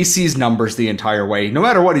last minute. He sees numbers the entire way. No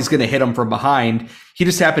matter what, he's going to hit him from behind. He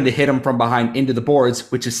just happened to hit him from behind into the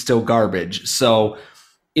boards, which is still garbage. So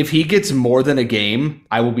if he gets more than a game,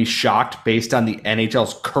 I will be shocked based on the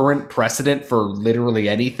NHL's current precedent for literally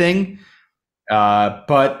anything.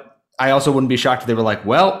 But I also wouldn't be shocked if they were like,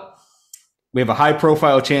 well, we have a high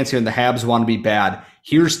profile chance here and the Habs want to be bad.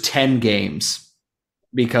 Here's 10 games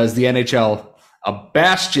because the NHL, a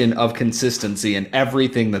bastion of consistency in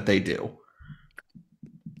everything that they do.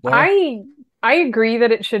 Well, I agree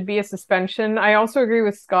that it should be a suspension. I also agree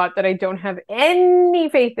with Scott that I don't have any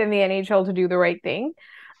faith in the NHL to do the right thing.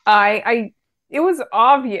 It was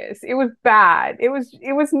obvious. It was bad. It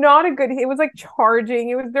was not a good. It was like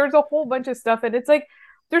charging. There's a whole bunch of stuff, and it's like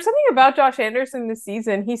there's something about Josh Anderson this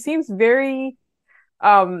season. He seems very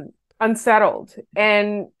unsettled,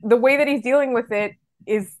 and the way that he's dealing with it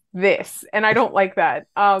is this, and I don't like that.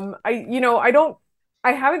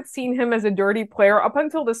 I haven't seen him as a dirty player up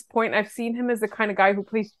until this point. I've seen him as the kind of guy who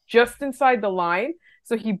plays just inside the line,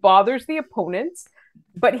 so he bothers the opponents,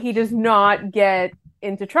 but he does not get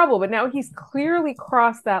into trouble. But now he's clearly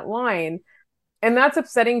crossed that line, and that's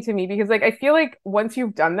upsetting to me because, I feel like once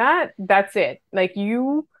you've done that, that's it.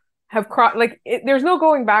 You have crossed. There's no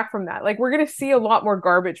going back from that. We're gonna see a lot more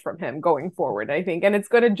garbage from him going forward, I think, and it's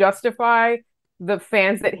gonna justify the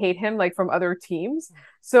fans that hate him, from other teams.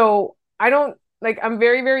 So I'm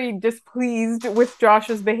very, very displeased with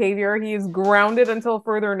Josh's behavior. He is grounded until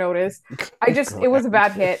further notice. It was a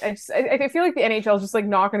bad hit. I feel like the NHL is just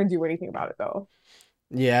not going to do anything about it though.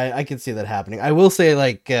 Yeah, I can see that happening. I will say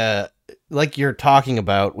like you're talking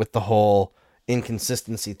about with the whole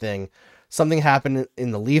inconsistency thing, something happened in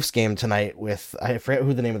the Leafs game tonight with, I forget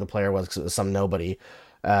who the name of the player was because it was some nobody,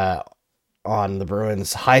 on the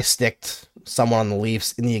Bruins, high-sticked someone on the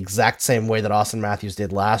Leafs in the exact same way that Auston Matthews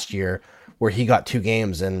did last year, where he got 2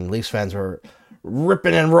 games, and Leafs fans were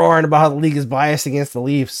ripping and roaring about how the league is biased against the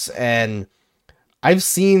Leafs. And I've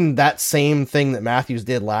seen that same thing that Matthews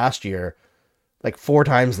did last year, 4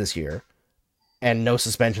 times this year, and no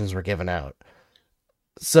suspensions were given out.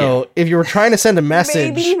 So if you were trying to send a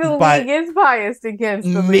message, maybe the league is biased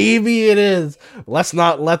against them. Maybe it is. Let's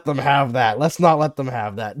not let them have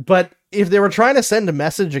that. But if they were trying to send a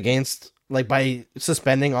message against, by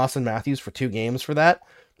suspending Auston Matthews for 2 games for that,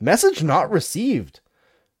 message not received.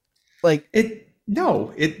 You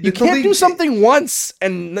can't do something once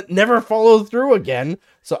and never follow through again.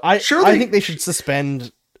 So I think they should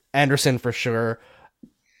suspend Anderson for sure.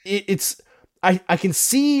 I can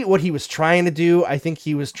see what he was trying to do. I think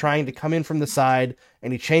he was trying to come in from the side,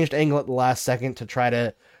 and he changed angle at the last second to try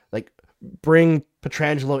to bring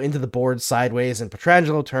Pietrangelo into the board sideways, and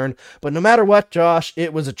Pietrangelo turned. But no matter what, Josh,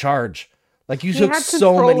 it was a charge. You took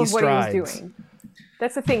so many strides.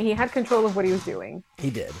 That's the thing. He had control of what he was doing. He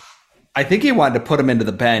did. I think he wanted to put him into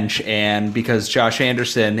the bench, and because Josh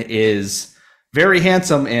Anderson is very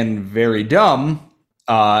handsome and very dumb,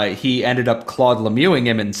 he ended up Claude Lemieuxing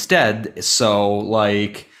him instead. So,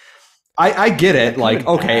 like, I get it. Like,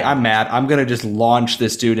 okay, I'm mad. I'm going to just launch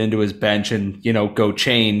this dude into his bench and, go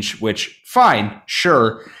change, which, fine,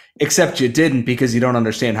 sure. Except you didn't because you don't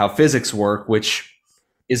understand how physics work, which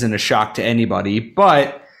isn't a shock to anybody.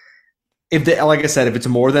 But like I said, if it's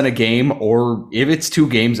more than a game or if it's 2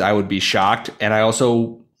 games, I would be shocked. And I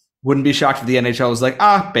also wouldn't be shocked if the NHL was like,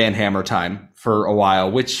 banhammer time for a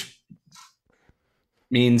while, which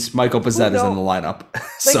means Michael Pezzetta is in the lineup.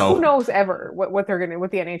 So who knows ever what the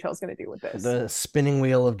NHL is gonna do with this? The spinning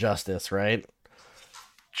wheel of justice, right?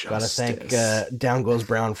 Gotta thank Down Goes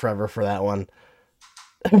Brown forever for that one.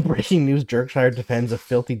 Breaking news: Jerkshire defends a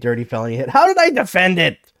filthy, dirty felony hit. How did I defend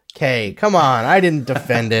it? Okay, come on, I didn't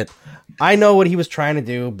defend it. I know what he was trying to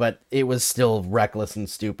do, but it was still reckless and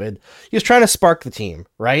stupid. He was trying to spark the team,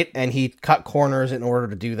 right? And he cut corners in order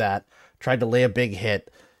to do that. Tried to lay a big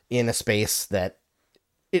hit in a space that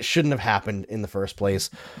it shouldn't have happened in the first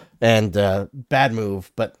place. And bad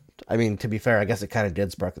move, but I mean, to be fair, I guess it kind of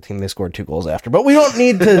did spark the team. They scored 2 goals after, but we don't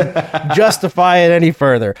need to justify it any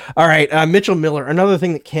further. All right, Mitchell Miller, another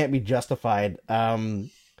thing that can't be justified.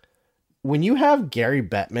 When you have Gary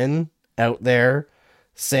Bettman out there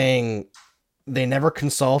saying they never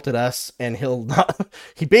consulted us and he'll not,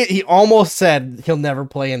 he almost said he'll never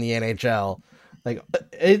play in the NHL. Like,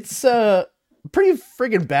 it's a pretty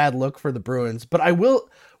friggin' bad look for the Bruins, but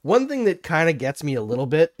one thing that kind of gets me a little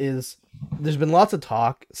bit is there's been lots of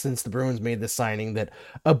talk since the Bruins made this signing that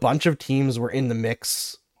a bunch of teams were in the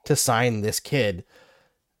mix to sign this kid.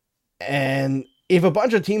 And if a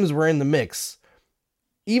bunch of teams were in the mix,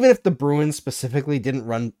 even if the Bruins specifically didn't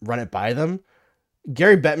run it by them,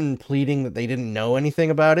 Gary Bettman pleading that they didn't know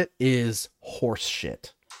anything about it is horse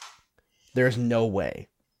shit. There's no way.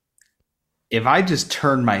 If I just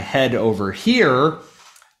turn my head over here,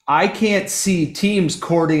 I can't see teams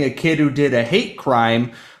courting a kid who did a hate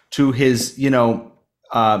crime to his,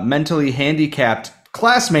 mentally handicapped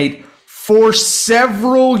classmate for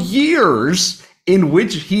several years in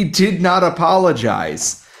which he did not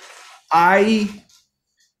apologize. I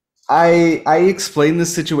explained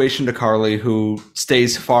this situation to Carly, who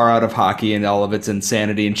stays far out of hockey and all of its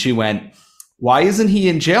insanity, and she went, "Why isn't he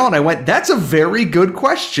in jail?" And I went, "That's a very good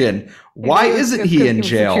question. Why isn't he in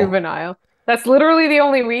jail?" Juvenile. That's literally the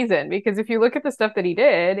only reason, because if you look at the stuff that he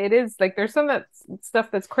did, it is like there's some stuff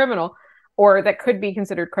that's criminal or that could be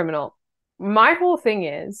considered criminal. My whole thing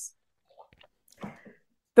is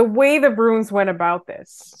the way the Bruins went about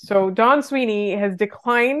this. So Don Sweeney has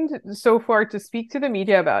declined so far to speak to the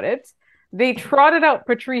media about it. They trotted out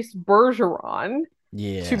Patrice Bergeron.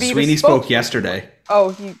 Yeah. Sweeney spoke yesterday.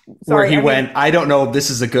 Oh, where he went, "I don't know if this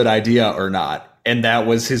is a good idea or not." And that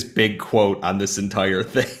was his big quote on this entire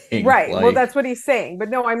thing. Right. Well, that's what he's saying. But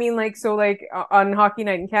no, I mean, on Hockey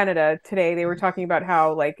Night in Canada today, they were talking about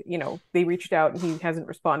how, they reached out and he hasn't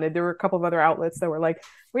responded. There were a couple of other outlets that were like,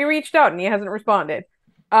 "We reached out and he hasn't responded."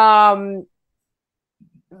 My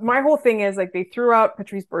whole thing is, they threw out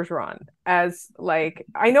Patrice Bergeron as,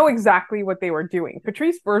 I know exactly what they were doing.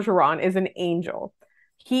 Patrice Bergeron is an angel.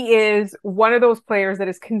 He is one of those players that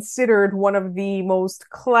is considered one of the most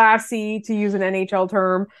classy, to use an NHL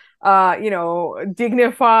term,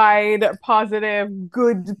 dignified, positive,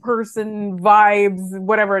 good person vibes,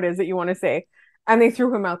 whatever it is that you want to say. And they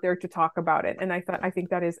threw him out there to talk about it. And I think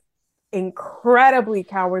that is incredibly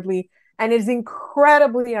cowardly and is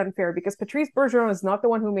incredibly unfair, because Patrice Bergeron is not the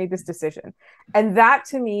one who made this decision. And that,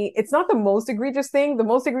 to me, it's not the most egregious thing. The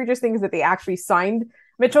most egregious thing is that they actually signed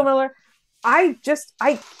Mitchell Miller. I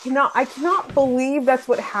cannot believe that's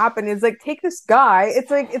what happened. It's take this guy.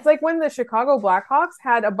 It's like when the Chicago Blackhawks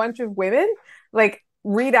had a bunch of women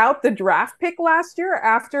read out the draft pick last year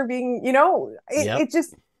after being,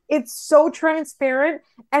 it's so transparent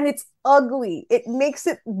and it's ugly. It makes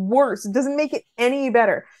it worse. It doesn't make it any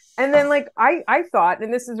better. And then I thought,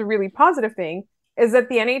 and this is a really positive thing, is that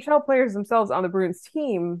the NHL players themselves on the Bruins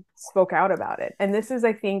team spoke out about it. And this is,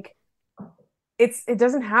 I think, it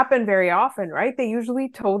doesn't happen very often, right? They usually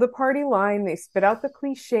toe the party line. They spit out the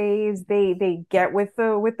cliches. They get with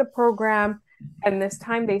the program. And this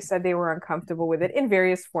time they said they were uncomfortable with it in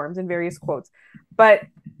various forms, in various quotes. But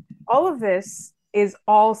all of this is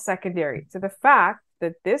all secondary to the fact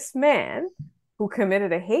that this man who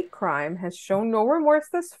committed a hate crime has shown no remorse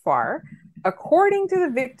thus far, according to the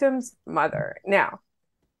victim's mother. Now,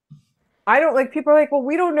 I don't people are well,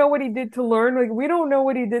 we don't know what he did to learn. We don't know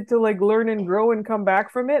what he did to learn and grow and come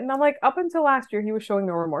back from it. And I'm up until last year, he was showing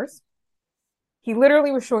no remorse. He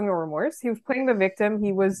literally was showing no remorse. He was playing the victim.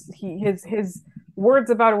 His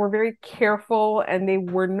words about it were very careful, and they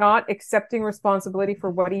were not accepting responsibility for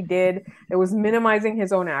what he did. It was minimizing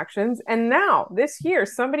his own actions. And now, this year,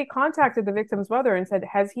 somebody contacted the victim's mother and said,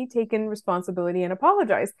 has he taken responsibility and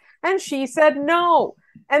apologized? And she said no.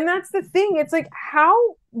 And that's the thing. It's like, how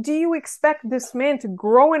do you expect this man to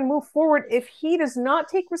grow and move forward if he does not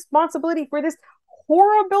take responsibility for this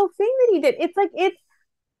horrible thing that he did? It's like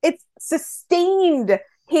it's sustained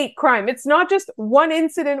hate crime. It's not just one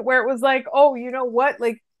incident where it was like, oh, you know what?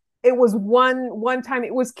 Like, it was one time.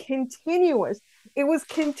 It was continuous. It was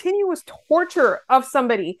continuous torture of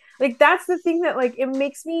somebody. Like, that's the thing that, like, it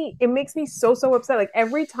makes me so upset. Like,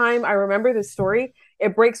 every time I remember this story,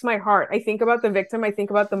 it breaks my heart. I think about the victim. I think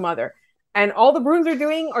about the mother. And all the Bruins are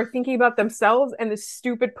doing are thinking about themselves and the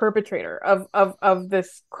stupid perpetrator of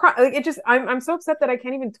this crime. Like, it just, I'm so upset that I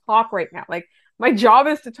can't even talk right now. Like, my job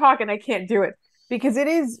is to talk and I can't do it because it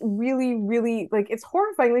is really, really, like, it's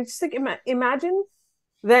horrifying. Like, just like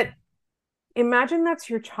imagine that's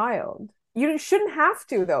your child. You shouldn't have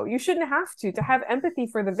to, though. You shouldn't have to have empathy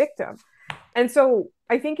for the victim. And so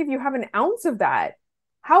I think if you have an ounce of that,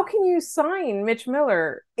 how can you sign Mitch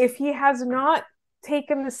Miller if he has not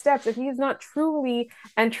taken the steps, if he has not truly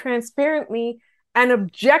and transparently and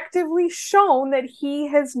objectively shown that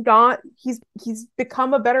he's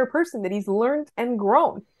become a better person, that he's learned and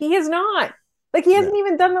grown? He has not. Like, he hasn't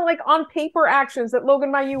even done the, like, on paper actions that Logan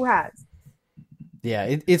Mailloux has.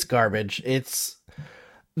 Yeah, it's garbage. It's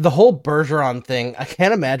the whole Bergeron thing. I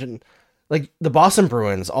can't imagine, like, the Boston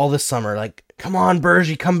Bruins all this summer, like, come on,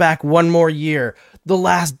 Bergie, come back one more year. The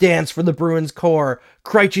last dance for the Bruins core.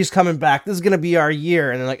 Krejci's coming back. This is going to be our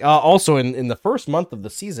year. And then, like, also in the first month of the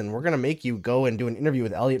season, we're going to make you go and do an interview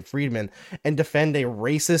with Elliot Friedman and defend a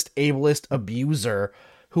racist, ableist abuser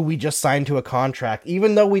who we just signed to a contract,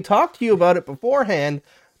 even though we talked to you about it beforehand.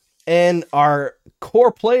 And our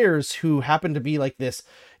core players who happen to be like this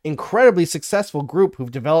incredibly successful group who've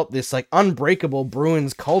developed this, like, unbreakable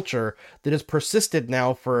Bruins culture that has persisted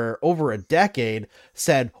now for over a decade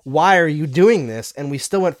said, why are you doing this? And we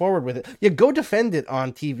still went forward with it. Yeah, go defend it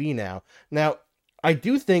on TV now. Now, I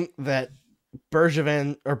do think that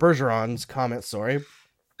Bergeron's comment,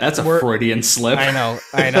 that's a Freudian slip. I know,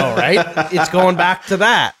 right? It's going back to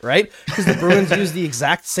that, right? Because the Bruins used the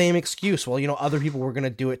exact same excuse. Well, other people were going to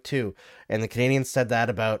do it too. And the Canadians said that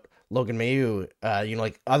about Logan Mailloux.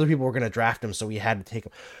 Like, other people were going to draft him, so we had to take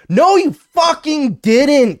him. No, you fucking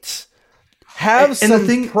didn't. Have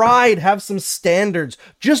some pride, have some standards.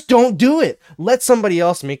 Just don't do it. Let somebody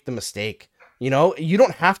else make the mistake. You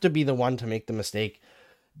don't have to be the one to make the mistake.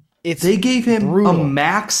 They gave him brutal. A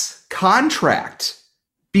max contract.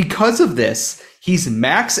 Because of this, he's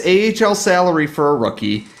max AHL salary for a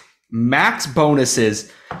rookie, max bonuses.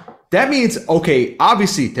 That means, okay,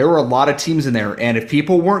 obviously there were a lot of teams in there, and if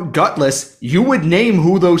people weren't gutless, you would name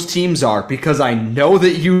who those teams are, because I know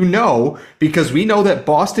that because we know that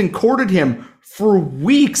Boston courted him for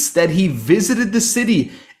weeks, that he visited the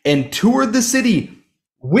city and toured the city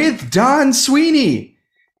with Don Sweeney.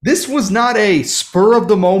 This was not a spur of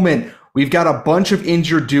the moment. We've got a bunch of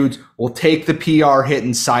injured dudes. We'll take the PR hit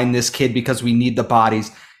and sign this kid because we need the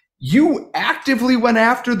bodies. You actively went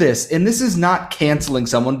after this, and this is not canceling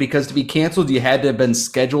someone, because to be canceled, you had to have been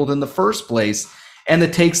scheduled in the first place. And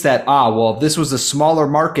it takes that, if this was a smaller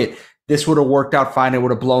market, this would have worked out fine. It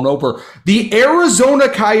would have blown over. The Arizona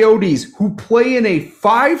Coyotes, who play in a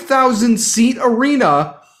 5,000-seat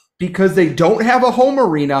arena because they don't have a home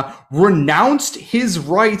arena, renounced his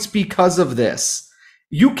rights because of this.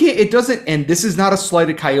 And this is not a slight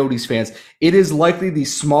at Coyotes fans. It is likely the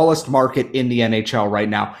smallest market in the NHL right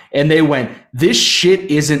now. And they went, this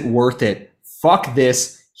shit isn't worth it. Fuck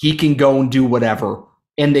this. He can go and do whatever.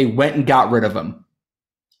 And they went and got rid of him.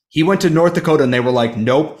 He went to North Dakota and they were like,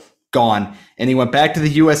 nope, gone. And he went back to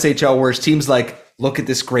the USHL, where his team's like, look at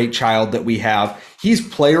this great child that we have. He's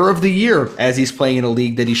player of the year as he's playing in a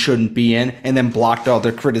league that he shouldn't be in, and then blocked all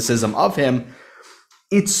their criticism of him.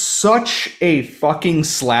 It's such a fucking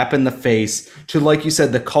slap in the face to, like you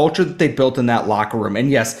said, the culture that they built in that locker room.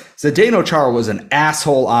 And yes, Zdeno Chara was an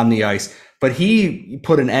asshole on the ice, but he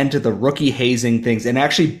put an end to the rookie hazing things and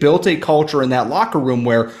actually built a culture in that locker room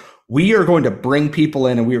where we are going to bring people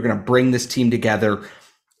in and we are going to bring this team together.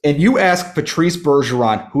 And you ask Patrice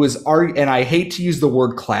Bergeron, who is, and I hate to use the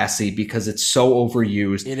word classy because it's so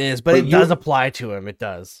overused. It is, but it does apply to him. It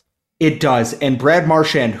does. It does. And Brad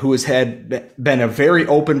Marchand, who has been a very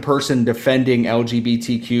open person defending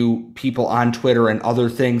LGBTQ people on Twitter and other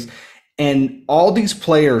things, and all these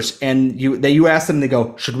players, and you ask them, they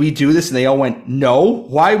go, should we do this? And they all went, no,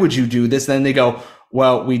 why would you do this? And then they go,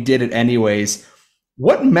 well, we did it anyways.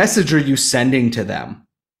 What message are you sending to them?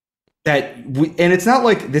 And it's not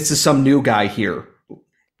like this is some new guy here.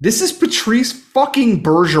 This is Patrice fucking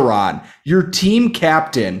Bergeron, your team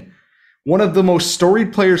captain, one of the most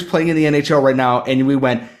storied players playing in the NHL right now. And we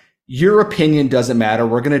went, your opinion doesn't matter.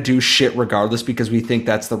 We're going to do shit regardless because we think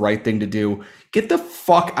that's the right thing to do. Get the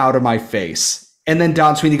fuck out of my face. And then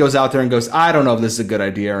Don Sweeney goes out there and goes, I don't know if this is a good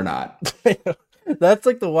idea or not. That's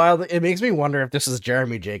like the wild. It makes me wonder if this is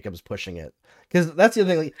Jeremy Jacobs pushing it. Because that's the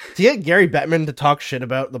other thing. Like, to get Gary Bettman to talk shit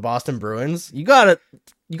about the Boston Bruins, you gotta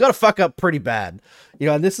fuck up pretty bad.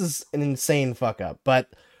 This is an insane fuck up. But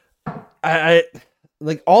I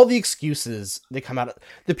like all the excuses they come out of.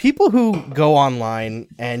 The people who go online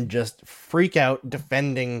and just freak out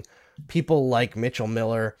defending people like Mitchell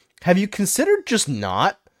Miller, have you considered just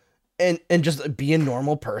not and just be a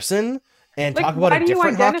normal person and talk about a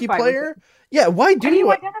different hockey player? Yeah, why do you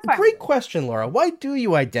identify? Great question, Laura. Why do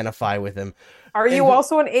you identify with him? Are you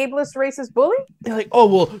also an ableist racist bully? They're like, oh,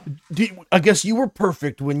 well, I guess you were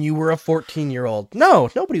perfect when you were a 14-year-old. No,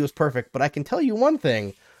 nobody was perfect, but I can tell you one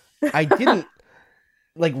thing. I didn't,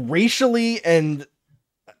 like, racially and,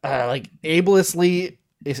 ableistly,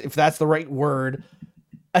 if that's the right word,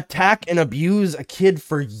 attack and abuse a kid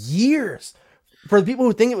for years. For the people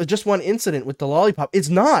who think it was just one incident with the lollipop, it's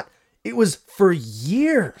not. It was for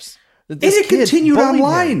years. And it continued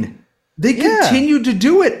online. They continued to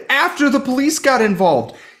do it after the police got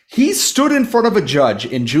involved. He stood in front of a judge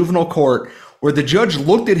in juvenile court where the judge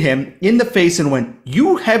looked at him in the face and went,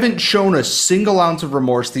 you haven't shown a single ounce of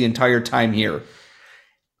remorse the entire time here.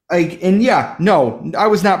 No, I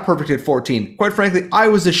was not perfect at 14. Quite frankly, I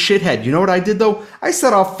was a shithead. You know what I did, though? I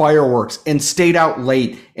set off fireworks and stayed out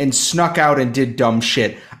late and snuck out and did dumb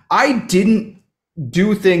shit. I didn't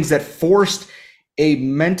do things that forced a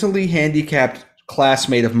mentally handicapped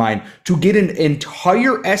classmate of mine to get an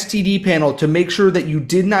entire STD panel to make sure that you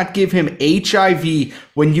did not give him HIV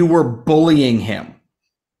when you were bullying him.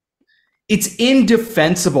 It's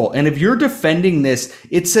indefensible. And if you're defending this,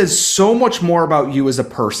 it says so much more about you as a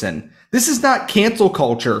person. This is not cancel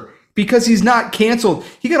culture because he's not canceled.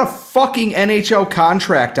 He got a fucking NHL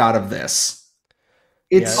contract out of this.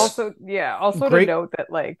 It's also to note that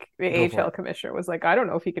like the AHL commissioner was like, I don't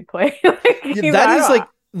know if he could play. That is like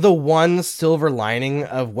the one silver lining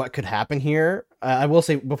of what could happen here. I will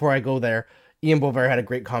say before I go there, Ian Bovair had a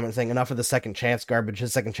great comment saying enough of the second chance garbage.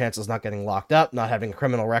 His second chance is not getting locked up, not having a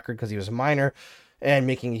criminal record because he was a minor, and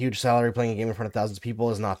making a huge salary playing a game in front of thousands of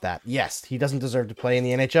people is not that. Yes, he doesn't deserve to play in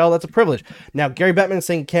the NHL. That's a privilege. Now, Gary Bettman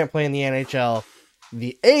saying he can't play in the NHL.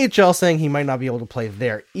 The AHL saying he might not be able to play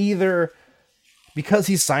there either. Because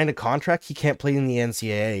he's signed a contract, he can't play in the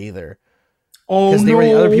NCAA either. Because they were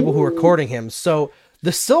the other people who were courting him. So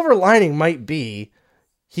the silver lining might be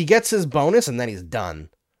he gets his bonus and then he's done,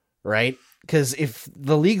 right? Because if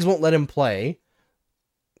the leagues won't let him play,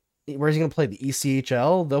 where's he going to play? The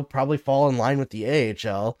ECHL? They'll probably fall in line with the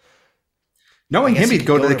AHL. Knowing him, he'd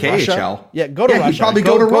go to the KHL. Russia. Yeah, go to Russia. He'd probably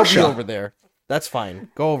go to Russia. Over there. That's fine.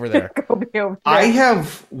 Go over there. I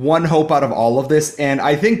have one hope out of all of this, and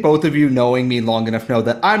I think both of you knowing me long enough know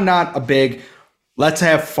that I'm not a big let's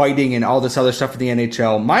have fighting and all this other stuff for the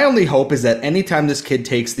NHL. My only hope is that anytime this kid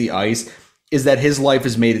takes the ice is that his life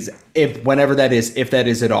is made, if that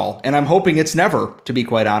is at all. And I'm hoping it's never, to be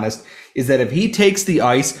quite honest, is that if he takes the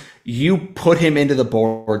ice, you put him into the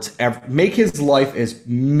boards, make his life as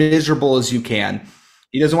miserable as you can.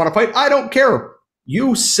 He doesn't want to fight. I don't care.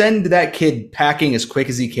 You send that kid packing as quick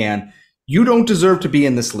as he can. You don't deserve to be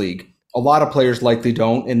in this league. A lot of players likely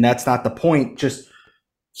don't, and that's not the point. Just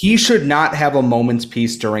he should not have a moment's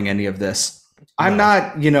peace during any of this. I'm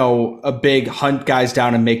not, a big hunt guys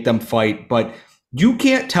down and make them fight, but you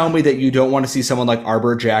can't tell me that you don't want to see someone like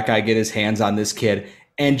Arbor Xhekaj get his hands on this kid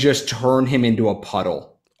and just turn him into a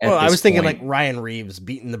puddle. Well, I was thinking like Ryan Reeves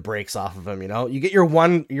beating the brakes off of him, You get your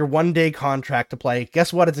one day contract to play.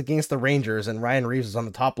 Guess what? It's against the Rangers, and Ryan Reeves is on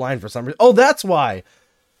the top line for some reason. Oh, that's why.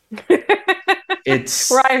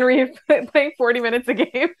 It's Ryan Reeves playing 40 minutes a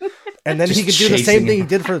game. And then he could do the same thing he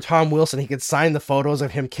did for Tom Wilson. He could sign the photos of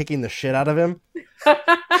him kicking the shit out of him.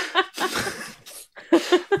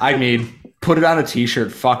 I mean, put it on a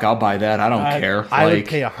t-shirt. Fuck, I'll buy that. I don't care. I would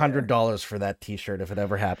pay $100 for that t-shirt if it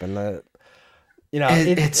ever happened.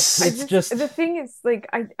 It's just the thing is, like,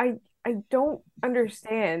 I don't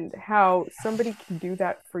understand how somebody can do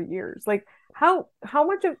that for years. Like, how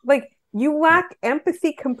much of, like, you lack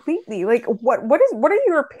empathy completely. Like, what are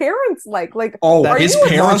your parents like? Like, his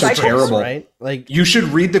parents are terrible, right? Like, you should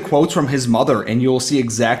read the quotes from his mother, and you'll see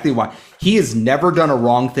exactly why. He has never done a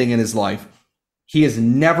wrong thing in his life. He has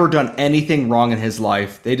never done anything wrong in his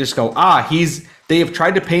life. They just go, they have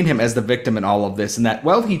tried to paint him as the victim in all of this, and that,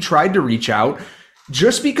 well, he tried to reach out.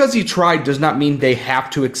 Just because he tried does not mean they have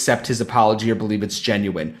to accept his apology or believe it's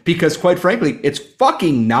genuine. Because quite frankly, it's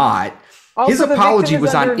fucking not. Also, his apology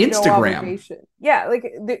was on no Instagram. Obligation. Yeah, like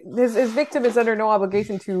his victim is under no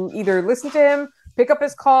obligation to either listen to him, pick up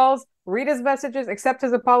his calls, read his messages, accept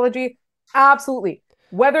his apology. Absolutely.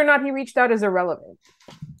 Whether or not he reached out is irrelevant.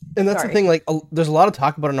 And that's the thing, like, there's a lot of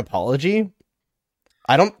talk about an apology.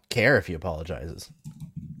 I don't care if he apologizes.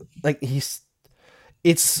 Like,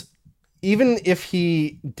 it's, even if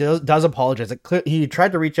he does apologize, like, he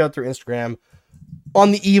tried to reach out through Instagram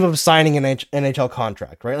on the eve of signing an NHL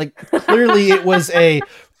contract, right? Like, clearly it was a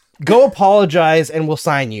go apologize and we'll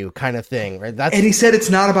sign you kind of thing, right? And he said it's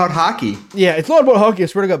not about hockey. Yeah, it's not about hockey, I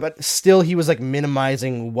swear to God, but still he was, like,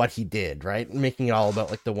 minimizing what he did, right? Making it all about,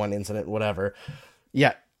 like, the one incident, whatever.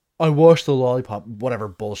 Yeah. I washed the lollipop, whatever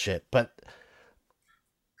bullshit, but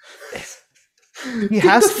he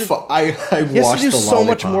has to do so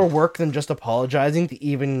much more work than just apologizing to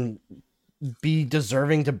even be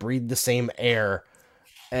deserving to breathe the same air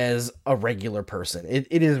as a regular person. It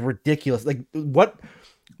is ridiculous. Like, what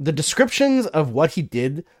the descriptions of what he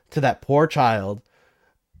did to that poor child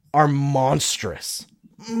are monstrous.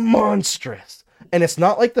 And it's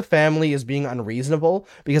not like the family is being unreasonable,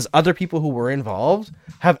 because other people who were involved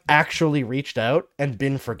have actually reached out and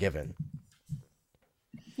been forgiven.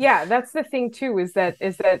 Yeah, that's the thing too, is that,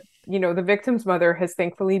 you know, the victim's mother has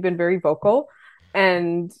thankfully been very vocal,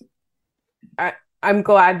 and I'm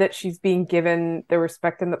glad that she's being given the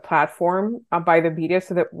respect and the platform by the media,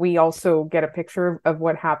 so that we also get a picture of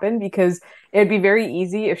what happened, because it'd be very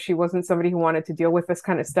easy if she wasn't somebody who wanted to deal with this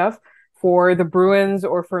kind of stuff, for the Bruins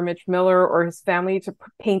or for Mitch Miller or his family to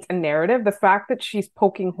paint a narrative. The fact that she's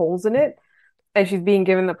poking holes in it and she's being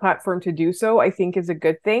given the platform to do so, I think is a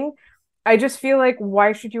good thing. I just feel like,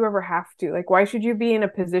 why should you ever have to? Like, why should you be in a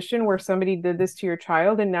position where somebody did this to your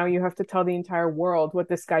child and now you have to tell the entire world what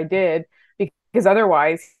this guy did? Because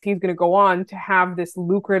otherwise he's going to go on to have this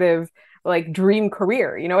lucrative, like, dream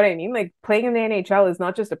career. You know what I mean? Like, playing in the NHL is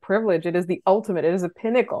not just a privilege. It is the ultimate. It is a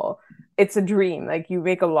pinnacle. It's a dream. Like, you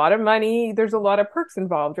make a lot of money. There's a lot of perks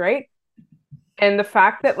involved, right? And the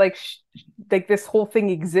fact that, like, like this whole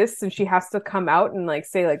thing exists and she has to come out and, like,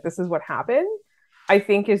 say, like, this is what happened, I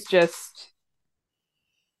think is just,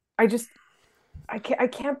 I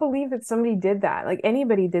can't believe that somebody did that. Like,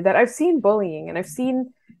 anybody did that. I've seen bullying, and I've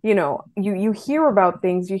seen, you know, you hear about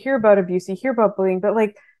things, you hear about abuse, you hear about bullying, but,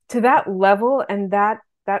 like, to that level and that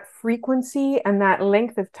frequency and that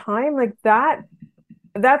length of time, like,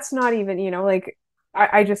 that's not even, you know, like,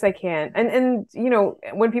 I can't. And you know,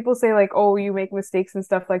 when people say, like, oh, you make mistakes and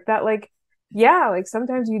stuff like that, like, yeah, like,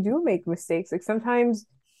 sometimes you do make mistakes. Like, sometimes,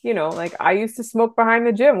 you know, like, I used to smoke behind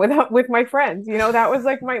the gym with my friends, you know, that was,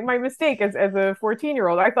 like, my mistake as a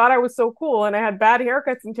 14-year-old. I thought I was so cool and I had bad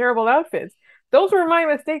haircuts and terrible outfits. Those were my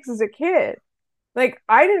mistakes as a kid. Like,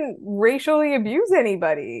 I didn't racially abuse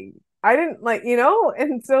anybody. I didn't, like, you know,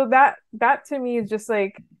 and so that to me is just,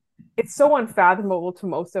 like, it's so unfathomable to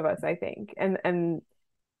most of us, I think. And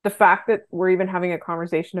the fact that we're even having a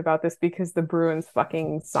conversation about this because the Bruins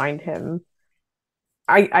fucking signed him,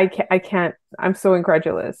 I can't. I'm so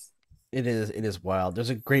incredulous. It is wild. There's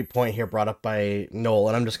a great point here brought up by Noel,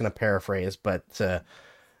 and I'm just going to paraphrase, but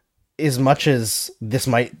as much as this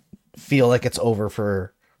might feel like it's over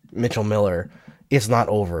for Mitchell Miller, it's not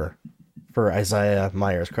over for Isaiah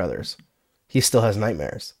Myers-Crothers. He still has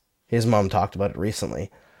nightmares. His mom talked about it recently.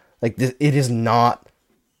 Like, it is not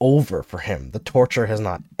over for him. The torture has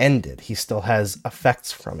not ended. He still has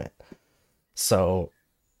effects from it. So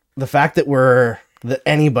the fact that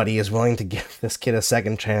anybody is willing to give this kid a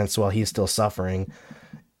second chance while he's still suffering,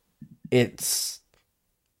 it's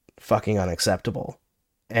fucking unacceptable.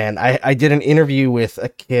 And I did an interview with a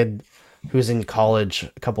kid who's in college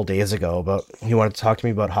a couple days ago he wanted to talk to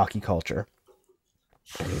me about hockey culture.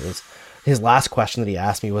 And his last question that he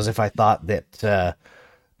asked me was if I thought that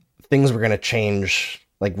things were going to change,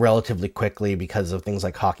 like, relatively quickly because of things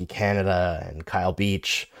like Hockey Canada and Kyle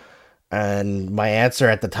Beach. And my answer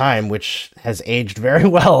at the time, which has aged very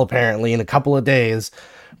well apparently in a couple of days,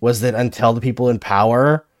 was that until the people in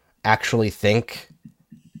power actually think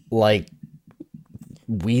like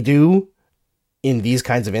we do in these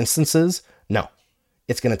kinds of instances, no,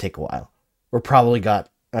 it's going to take a while. We're probably got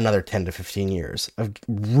another 10 to 15 years of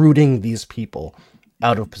rooting these people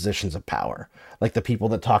out of positions of power. Like the people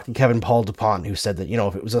that talked to Kevin Paul DuPont, who said that, you know,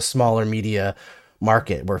 if it was a smaller media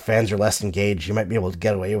market where fans are less engaged, you might be able to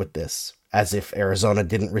get away with this, as if Arizona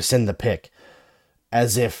didn't rescind the pick,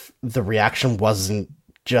 as if the reaction wasn't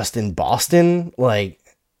just in Boston, like,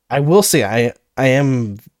 I will say I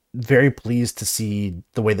am very pleased to see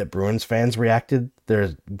the way that Bruins fans reacted.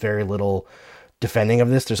 There's very little defending of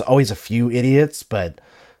this. There's always a few idiots, but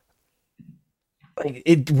like,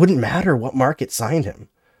 it wouldn't matter what market signed him.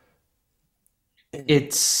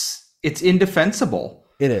 It's indefensible.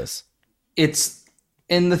 It is.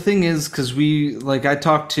 And the thing is, because I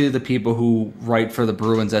talked to the people who write for the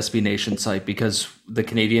Bruins SB Nation site, because the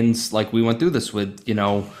Canadians, like, we went through this with,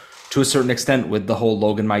 to a certain extent with the whole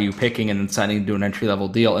Logan Mailloux picking and then signing to do an entry level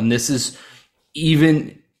deal. And this is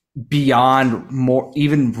even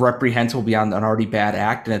even reprehensible beyond an already bad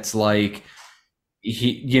act. And it's like,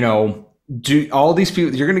 do all these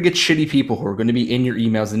people, you're going to get shitty people who are going to be in your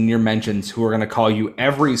emails and in your mentions who are going to call you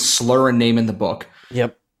every slur and name in the book.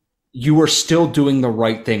 Yep. You are still doing the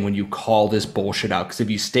right thing when you call this bullshit out. Because if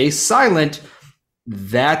you stay silent,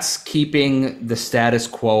 that's keeping the status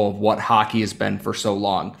quo of what hockey has been for so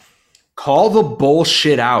long. Call the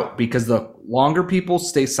bullshit out, because the longer people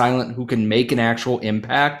stay silent who can make an actual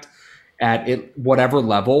impact at it, whatever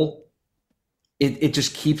level, it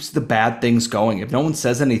just keeps the bad things going. If no one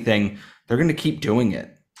says anything, they're going to keep doing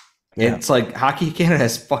it. Yeah. It's like Hockey Canada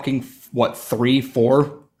has fucking,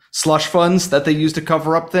 3-4 slush funds that they use to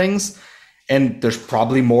cover up things. And there's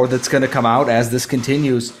probably more that's going to come out as this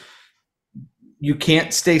continues. You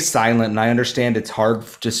can't stay silent. And I understand it's hard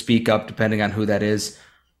to speak up depending on who that is.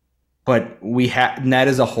 But and that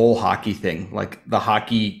is a whole hockey thing. Like, the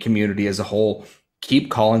hockey community as a whole, keep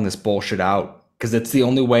calling this bullshit out, because it's the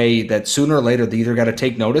only way that sooner or later they either got to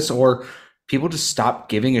take notice or people just stop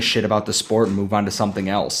giving a shit about the sport and move on to something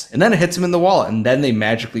else. And then it hits them in the wallet, and then they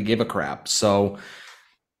magically give a crap. So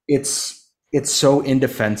it's so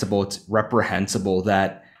indefensible, it's reprehensible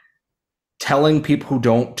that telling people who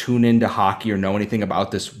don't tune into hockey or know anything about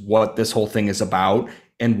this what this whole thing is about,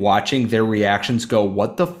 and watching their reactions go,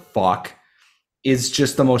 what the fuck, is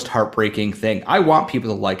just the most heartbreaking thing. I want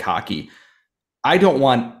people to like hockey. I don't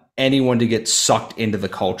want anyone to get sucked into the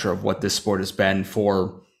culture of what this sport has been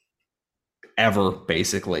for ever,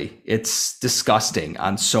 basically. It's disgusting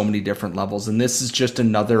on so many different levels, and this is just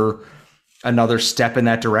another step in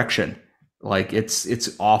that direction. Like,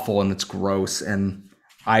 it's awful and it's gross, and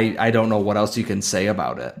I don't know what else you can say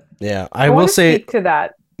about it. Yeah, I will say speak to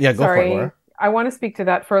that. Yeah, go for it, Laura. I want to speak to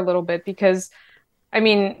that for a little bit, because I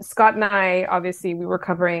mean, Scott and I, obviously, we were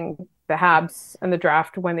covering the Habs and the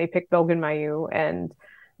draft when they picked Logan Mailloux, and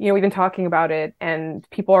we've been talking about it, and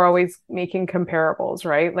people are always making comparables,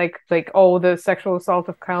 right? Like, oh, the sexual assault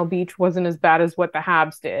of Kyle Beach wasn't as bad as what the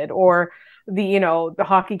Habs did, or the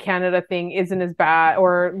Hockey Canada thing isn't as bad,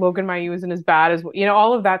 or Logan Mailloux isn't as bad as,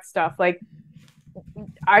 all of that stuff. Like,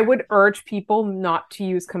 I would urge people not to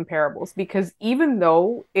use comparables, because even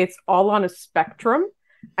though it's all on a spectrum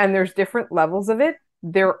and there's different levels of it,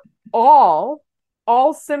 they're all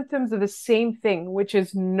symptoms of the same thing, which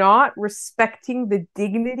is not respecting the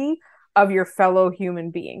dignity of your fellow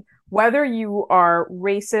human being. Whether you are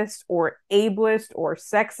racist or ableist or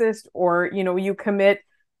sexist, or, you commit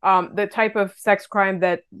the type of sex crime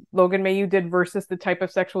that Logan Mailloux did versus the type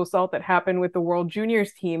of sexual assault that happened with the World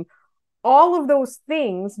Juniors team, all of those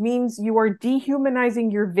things means you are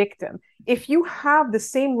dehumanizing your victim. If you have the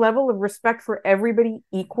same level of respect for everybody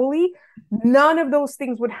equally, none of those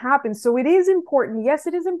things would happen. So it is important. Yes,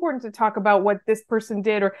 it is important to talk about what this person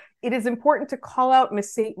did, or it is important to call out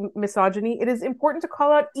misogyny. It is important to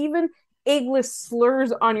call out even ableist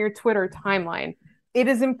slurs on your Twitter timeline. It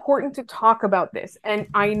is important to talk about this. And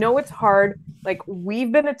I know it's hard. Like, we've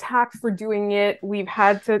been attacked for doing it. We've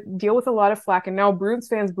had to deal with a lot of flack. And now Bruins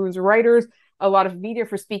fans, Bruins writers, a lot of media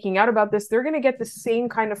for speaking out about this, they're going to get the same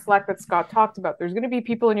kind of flack that Scott talked about. There's going to be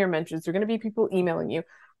people in your mentions. There are going to be people emailing you.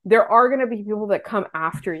 There are going to be people that come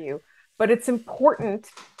after you. But it's important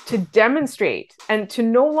to demonstrate and to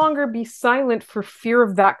no longer be silent for fear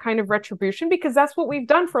of that kind of retribution, because that's what we've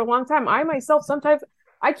done for a long time. I myself, sometimes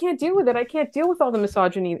I can't deal with it. I can't deal with all the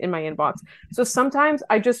misogyny in my inbox. So sometimes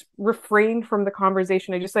I just refrain from the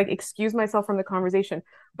conversation. I just excuse myself from the conversation.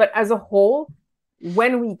 But as a whole,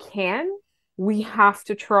 when we can, we have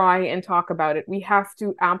to try and talk about it. We have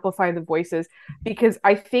to amplify the voices, because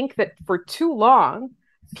I think that for too long,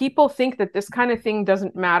 people think that this kind of thing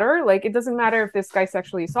doesn't matter. Like, it doesn't matter if this guy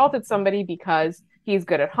sexually assaulted somebody because he's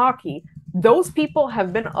good at hockey. Those people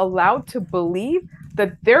have been allowed to believe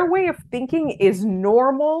that their way of thinking is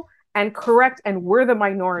normal and correct, and we're the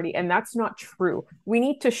minority, and that's not true. We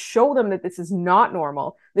need to show them that this is not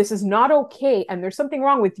normal, this is not okay, and there's something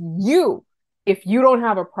wrong with you if you don't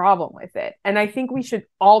have a problem with it. And I think we should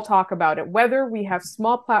all talk about it, whether we have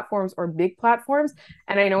small platforms or big platforms.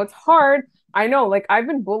 And I know it's hard I know, like I've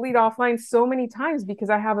been bullied offline so many times because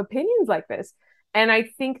I have opinions like this. And I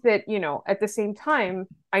think that, at the same time,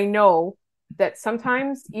 I know that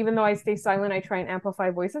sometimes, even though I stay silent, I try and amplify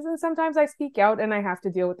voices, and sometimes I speak out and I have to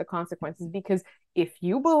deal with the consequences. Because if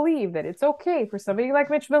you believe that it's okay for somebody like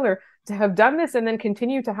Mitch Miller to have done this and then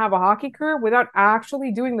continue to have a hockey career without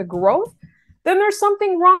actually doing the growth, then there's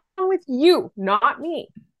something wrong with you, not me.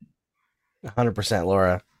 100%,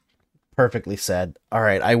 Laura. Perfectly said. All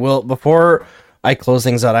right, I will, before I close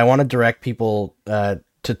things out, I want to direct people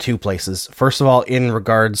to two places. First of all, in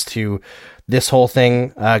regards to this whole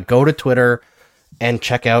thing, go to Twitter and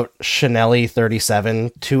check out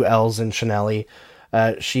Chanelli37, 2 L's in Chanelli.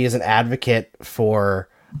 She is an advocate for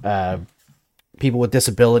people with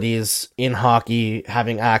disabilities in hockey,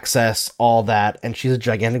 having access, all that, and she's a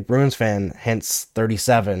gigantic Bruins fan, hence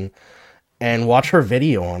 37. And watch her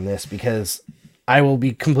video on this, because I will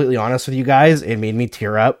be completely honest with you guys, it made me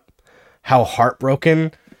tear up how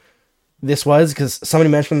heartbroken this was, because somebody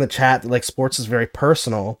mentioned in the chat that like sports is very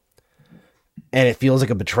personal and it feels like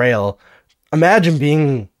a betrayal. Imagine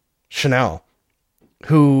being Chanel,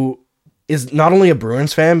 who is not only a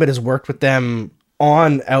Bruins fan, but has worked with them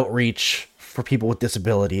on outreach for people with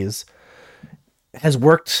disabilities, has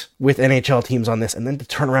worked with NHL teams on this, and then to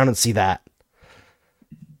turn around and see that,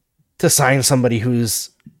 to sign somebody who's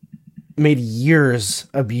made years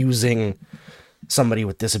abusing somebody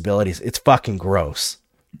with disabilities. It's fucking gross.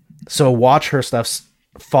 So watch her stuff,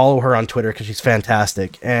 follow her on Twitter because she's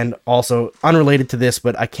fantastic. And also, unrelated to this,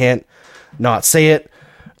 but I can't not say it,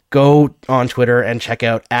 go on Twitter and check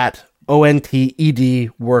out at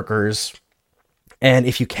ONTED Workers. And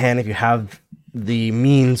if you have the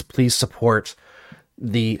means, please support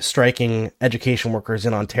the striking education workers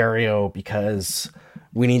in Ontario, because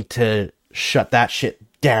we need to shut that shit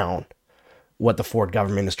down, what the Ford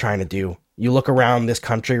government is trying to do. You look around this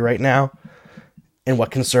country right now, and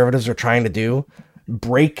what conservatives are trying to do,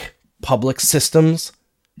 break public systems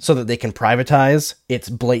so that they can privatize. It's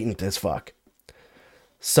blatant as fuck.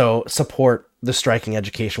 So support the striking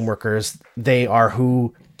education workers. They are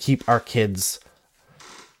who keep our kids,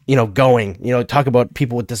 going. Talk about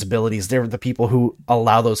people with disabilities. They're the people who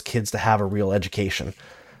allow those kids to have a real education,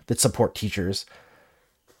 that support teachers.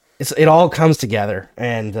 It all comes together.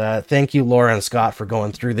 And thank you, Laura and Scott, for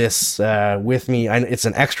going through this with me. It's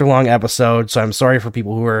an extra long episode, so I'm sorry for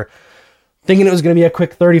people who were thinking it was going to be a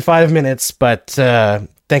quick 35 minutes, but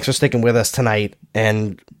thanks for sticking with us tonight.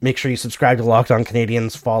 And make sure you subscribe to Locked On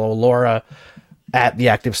Canadiens. Follow Laura at The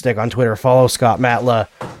Active Stick on Twitter. Follow Scott Matla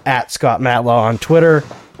at Scott Matla on Twitter.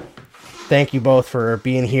 Thank you both for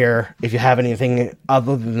being here. If you have anything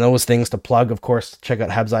other than those things to plug, of course, check out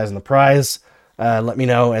Habs Eyes on the Prize. Let me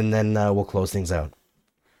know, and then we'll close things out.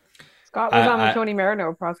 Scott was on the Tony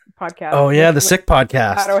Marino podcast. Oh, yeah, the Sick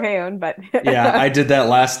podcast. Pat O'Hayon, but yeah, I did that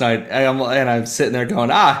last night. And I'm sitting there going,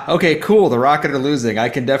 okay, cool. The Rocket are losing. I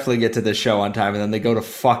can definitely get to this show on time. And then they go to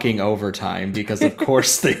fucking overtime, because of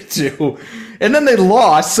course they do. And then they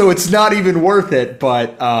lost, so it's not even worth it.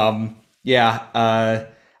 But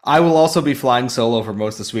I will also be flying solo for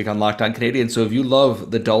most this week on Locked On Canadian. So if you love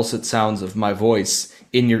the dulcet sounds of my voice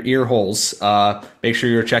in your ear holes, make sure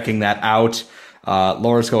you're checking that out.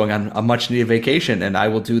 Laura's going on a much needed vacation, and I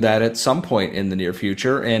will do that at some point in the near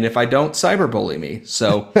future. And if I don't, cyberbully me.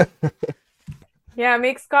 So yeah,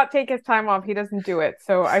 make Scott take his time off. He doesn't do it.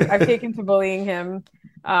 So I've taken to bullying him,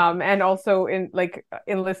 and also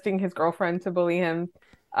enlisting his girlfriend to bully him.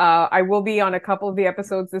 I will be on a couple of the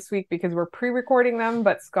episodes this week because we're pre-recording them,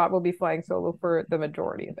 but Scott will be flying solo for the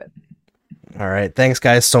majority of it. All right. Thanks,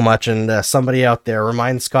 guys, so much. And somebody out there,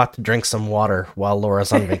 remind Scott to drink some water while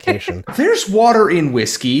Laura's on vacation. There's water in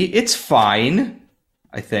whiskey. It's fine,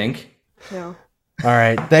 I think. No. All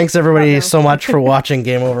right. Thanks, everybody, so much for watching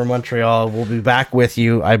Game Over Montreal. We'll be back with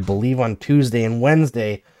you, I believe, on Tuesday and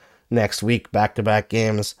Wednesday next week. Back-to-back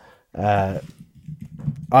games.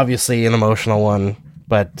 Obviously, an emotional one,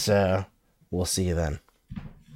 but we'll see you then.